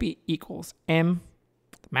 Enthalpy equals M,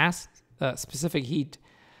 mass, specific heat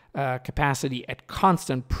capacity at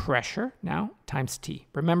constant pressure now, times T.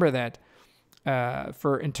 Remember that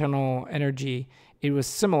for internal energy, it was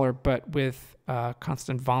similar, but with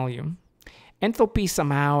constant volume. Enthalpy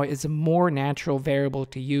somehow is a more natural variable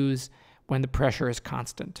to use when the pressure is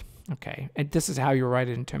constant. Okay, and this is how you write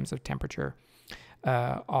it in terms of temperature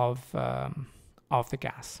of the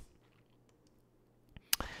gas.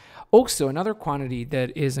 Also, another quantity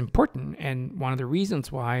that is important, and one of the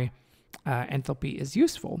reasons why enthalpy is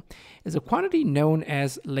useful, is a quantity known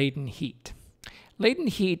as latent heat. Latent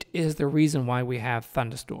heat is the reason why we have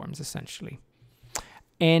thunderstorms, essentially.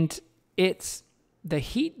 And it's the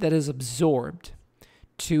heat that is absorbed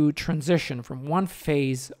to transition from one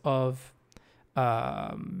phase of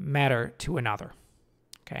matter to another.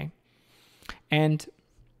 Okay? And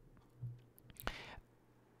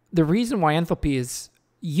the reason why enthalpy is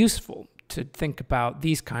useful to think about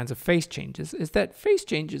these kinds of phase changes is that phase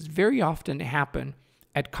changes very often happen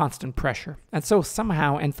at constant pressure. And so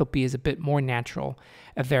somehow enthalpy is a bit more natural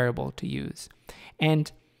a variable to use.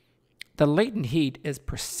 And the latent heat is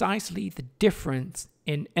precisely the difference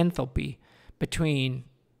in enthalpy between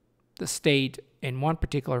the state in one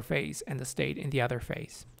particular phase and the state in the other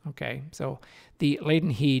phase. Okay, so the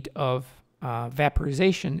latent heat of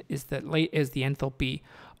vaporization is the enthalpy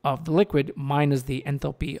of the liquid minus the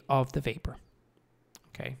enthalpy of the vapor.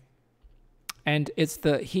 Okay, and it's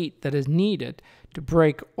the heat that is needed to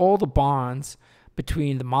break all the bonds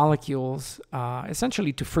between the molecules,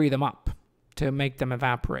 essentially to free them up, to make them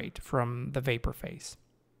evaporate from the vapor phase.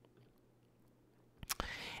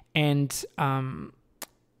 And so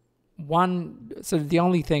the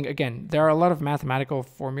only thing, again, there are a lot of mathematical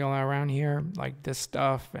formula around here, like this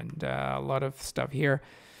stuff and a lot of stuff here.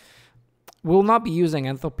 We'll not be using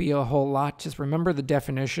enthalpy a whole lot. Just remember the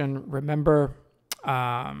definition. Remember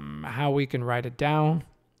how we can write it down.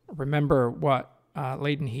 Remember what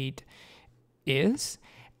latent heat is.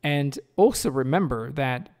 And also remember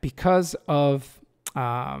that because of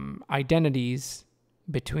identities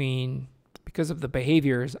because of the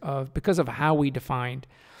behaviors because of how we defined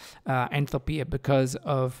enthalpy, because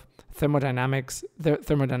of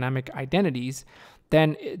thermodynamic identities,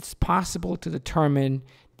 then it's possible to determine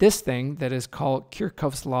this thing that is called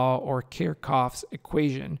Kirchhoff's law or Kirchhoff's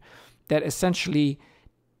equation, that essentially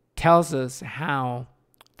tells us how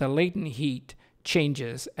the latent heat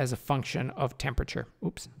changes as a function of temperature.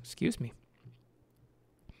 Oops, excuse me.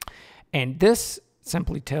 And this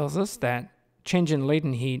simply tells us that change in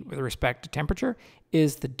latent heat with respect to temperature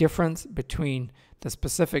is the difference between the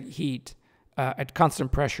specific heat at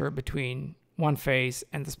constant pressure between one phase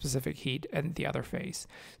and the specific heat at the other phase.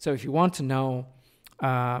 So if you want to know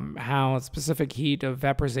how a specific heat of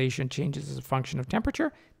vaporization changes as a function of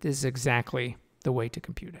temperature, this is exactly the way to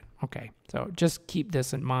compute it. Okay, so just keep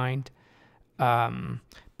this in mind. Yeah,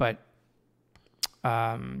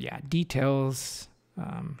 details,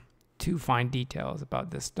 to find details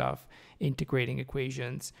about this stuff, integrating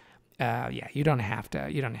equations. Yeah, you don't have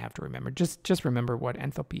to remember. Just remember what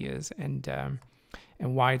enthalpy is and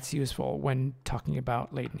why it's useful when talking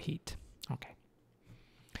about latent heat. Okay.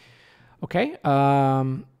 Okay.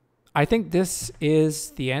 I think this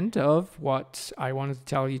is the end of what I wanted to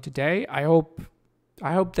tell you today. I hope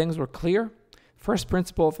things were clear. First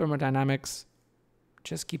principle of thermodynamics,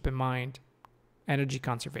 just keep in mind energy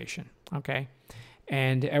conservation, okay?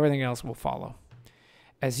 And everything else will follow.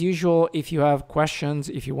 As usual, if you have questions,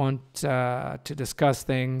 if you want to discuss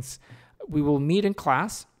things, we will meet in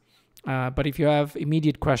class. But if you have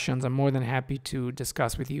immediate questions, I'm more than happy to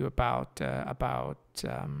discuss with you about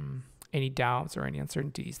any doubts or any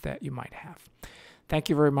uncertainties that you might have. Thank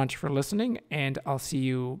you very much for listening, and I'll see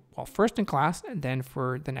you, well, first in class and then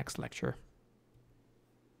for the next lecture.